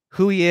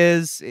 who he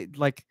is,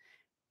 like,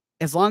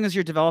 as long as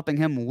you're developing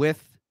him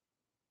with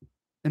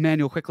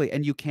Emmanuel quickly,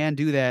 and you can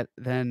do that,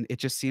 then it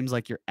just seems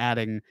like you're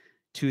adding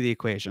to the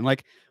equation.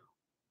 Like,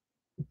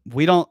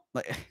 we don't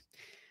like.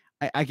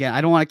 Again,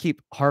 I don't want to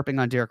keep harping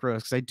on Derrick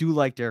Rose because I do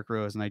like Derrick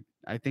Rose, and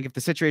I think if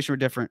the situation were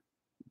different,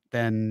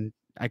 then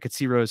I could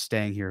see Rose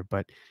staying here.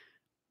 But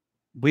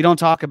we don't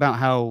talk about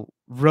how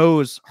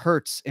Rose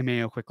hurts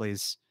Emmanuel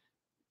Quickly's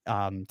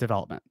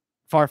development.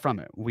 Far from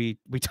it. We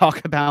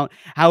talk about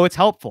how it's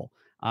helpful.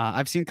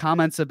 I've seen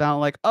comments about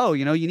like, oh,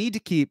 you need to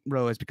keep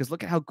Rose because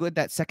look at how good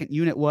that second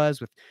unit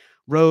was with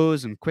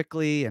Rose and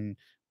Quickly and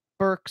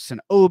Burks and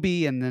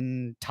Obi and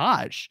then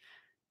Taj.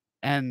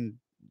 And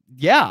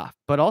yeah,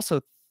 but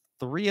also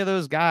 3 of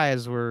those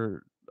guys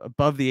were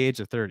above the age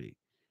of 30.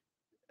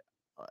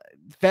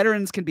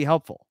 Veterans can be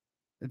helpful.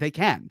 They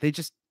can.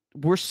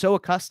 We're so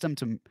accustomed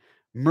to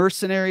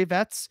mercenary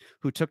vets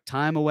who took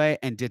time away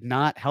and did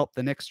not help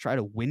the Knicks try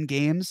to win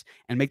games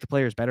and make the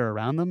players better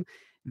around them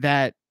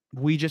that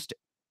we just,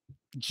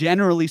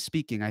 generally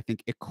speaking, I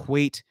think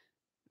equate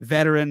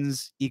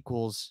veterans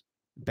equals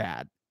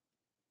bad.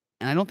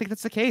 And I don't think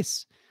that's the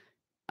case.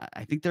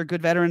 I think there are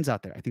good veterans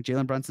out there. I think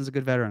Jalen Brunson's a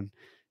good veteran.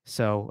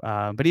 So,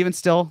 but even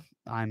still,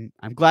 I'm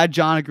glad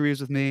John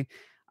agrees with me.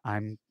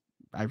 I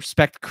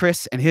respect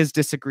Chris and his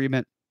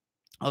disagreement.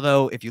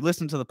 Although, if you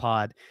listen to the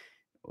pod,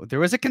 there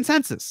was a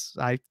consensus.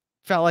 I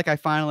felt like I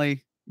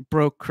finally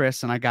broke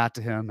Chris and I got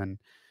to him, and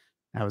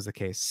that was the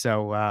case.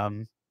 So,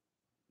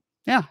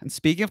 yeah. And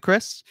speaking of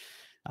Chris,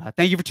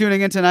 thank you for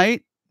tuning in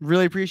tonight.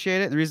 Really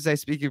appreciate it. And the reason I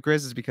speak of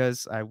Chris is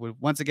because I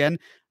want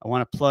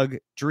to plug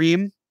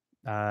Dream.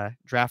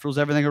 Draft rules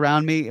everything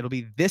around me. It'll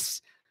be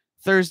this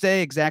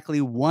Thursday, exactly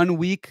 1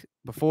 week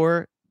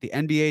before the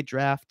NBA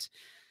draft.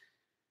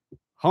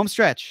 Home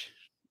stretch.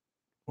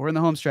 We're in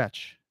the home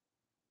stretch.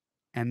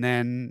 And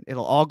then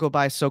it'll all go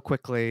by so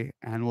quickly,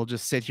 and we'll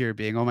just sit here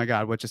being, oh my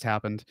God, what just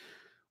happened?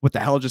 What the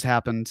hell just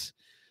happened?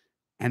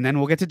 And then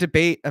we'll get to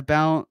debate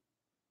about,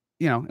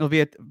 it'll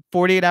be a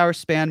 48-hour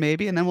span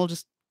maybe, and then we'll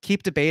just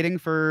keep debating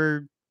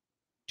for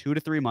 2 to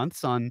 3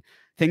 months on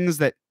things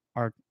that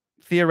are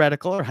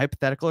theoretical or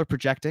hypothetical or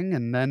projecting,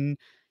 and then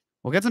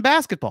we'll get some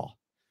basketball.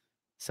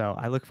 So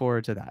I look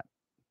forward to that.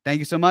 Thank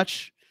you so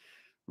much.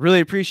 Really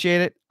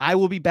appreciate it. I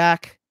will be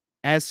back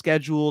as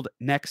scheduled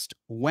next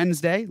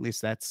Wednesday. At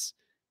least that's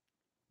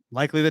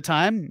likely the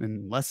time,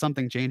 unless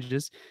something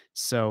changes.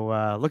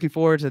 So looking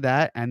forward to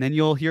that. And then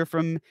you'll hear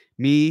from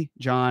me,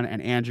 John,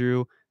 and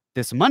Andrew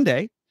this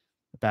Monday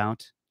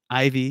about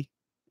Ivy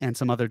and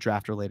some other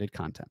draft-related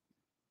content.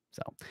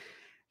 So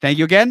thank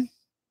you again.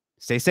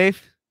 Stay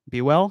safe.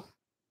 Be well.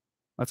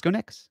 Let's go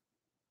Knicks.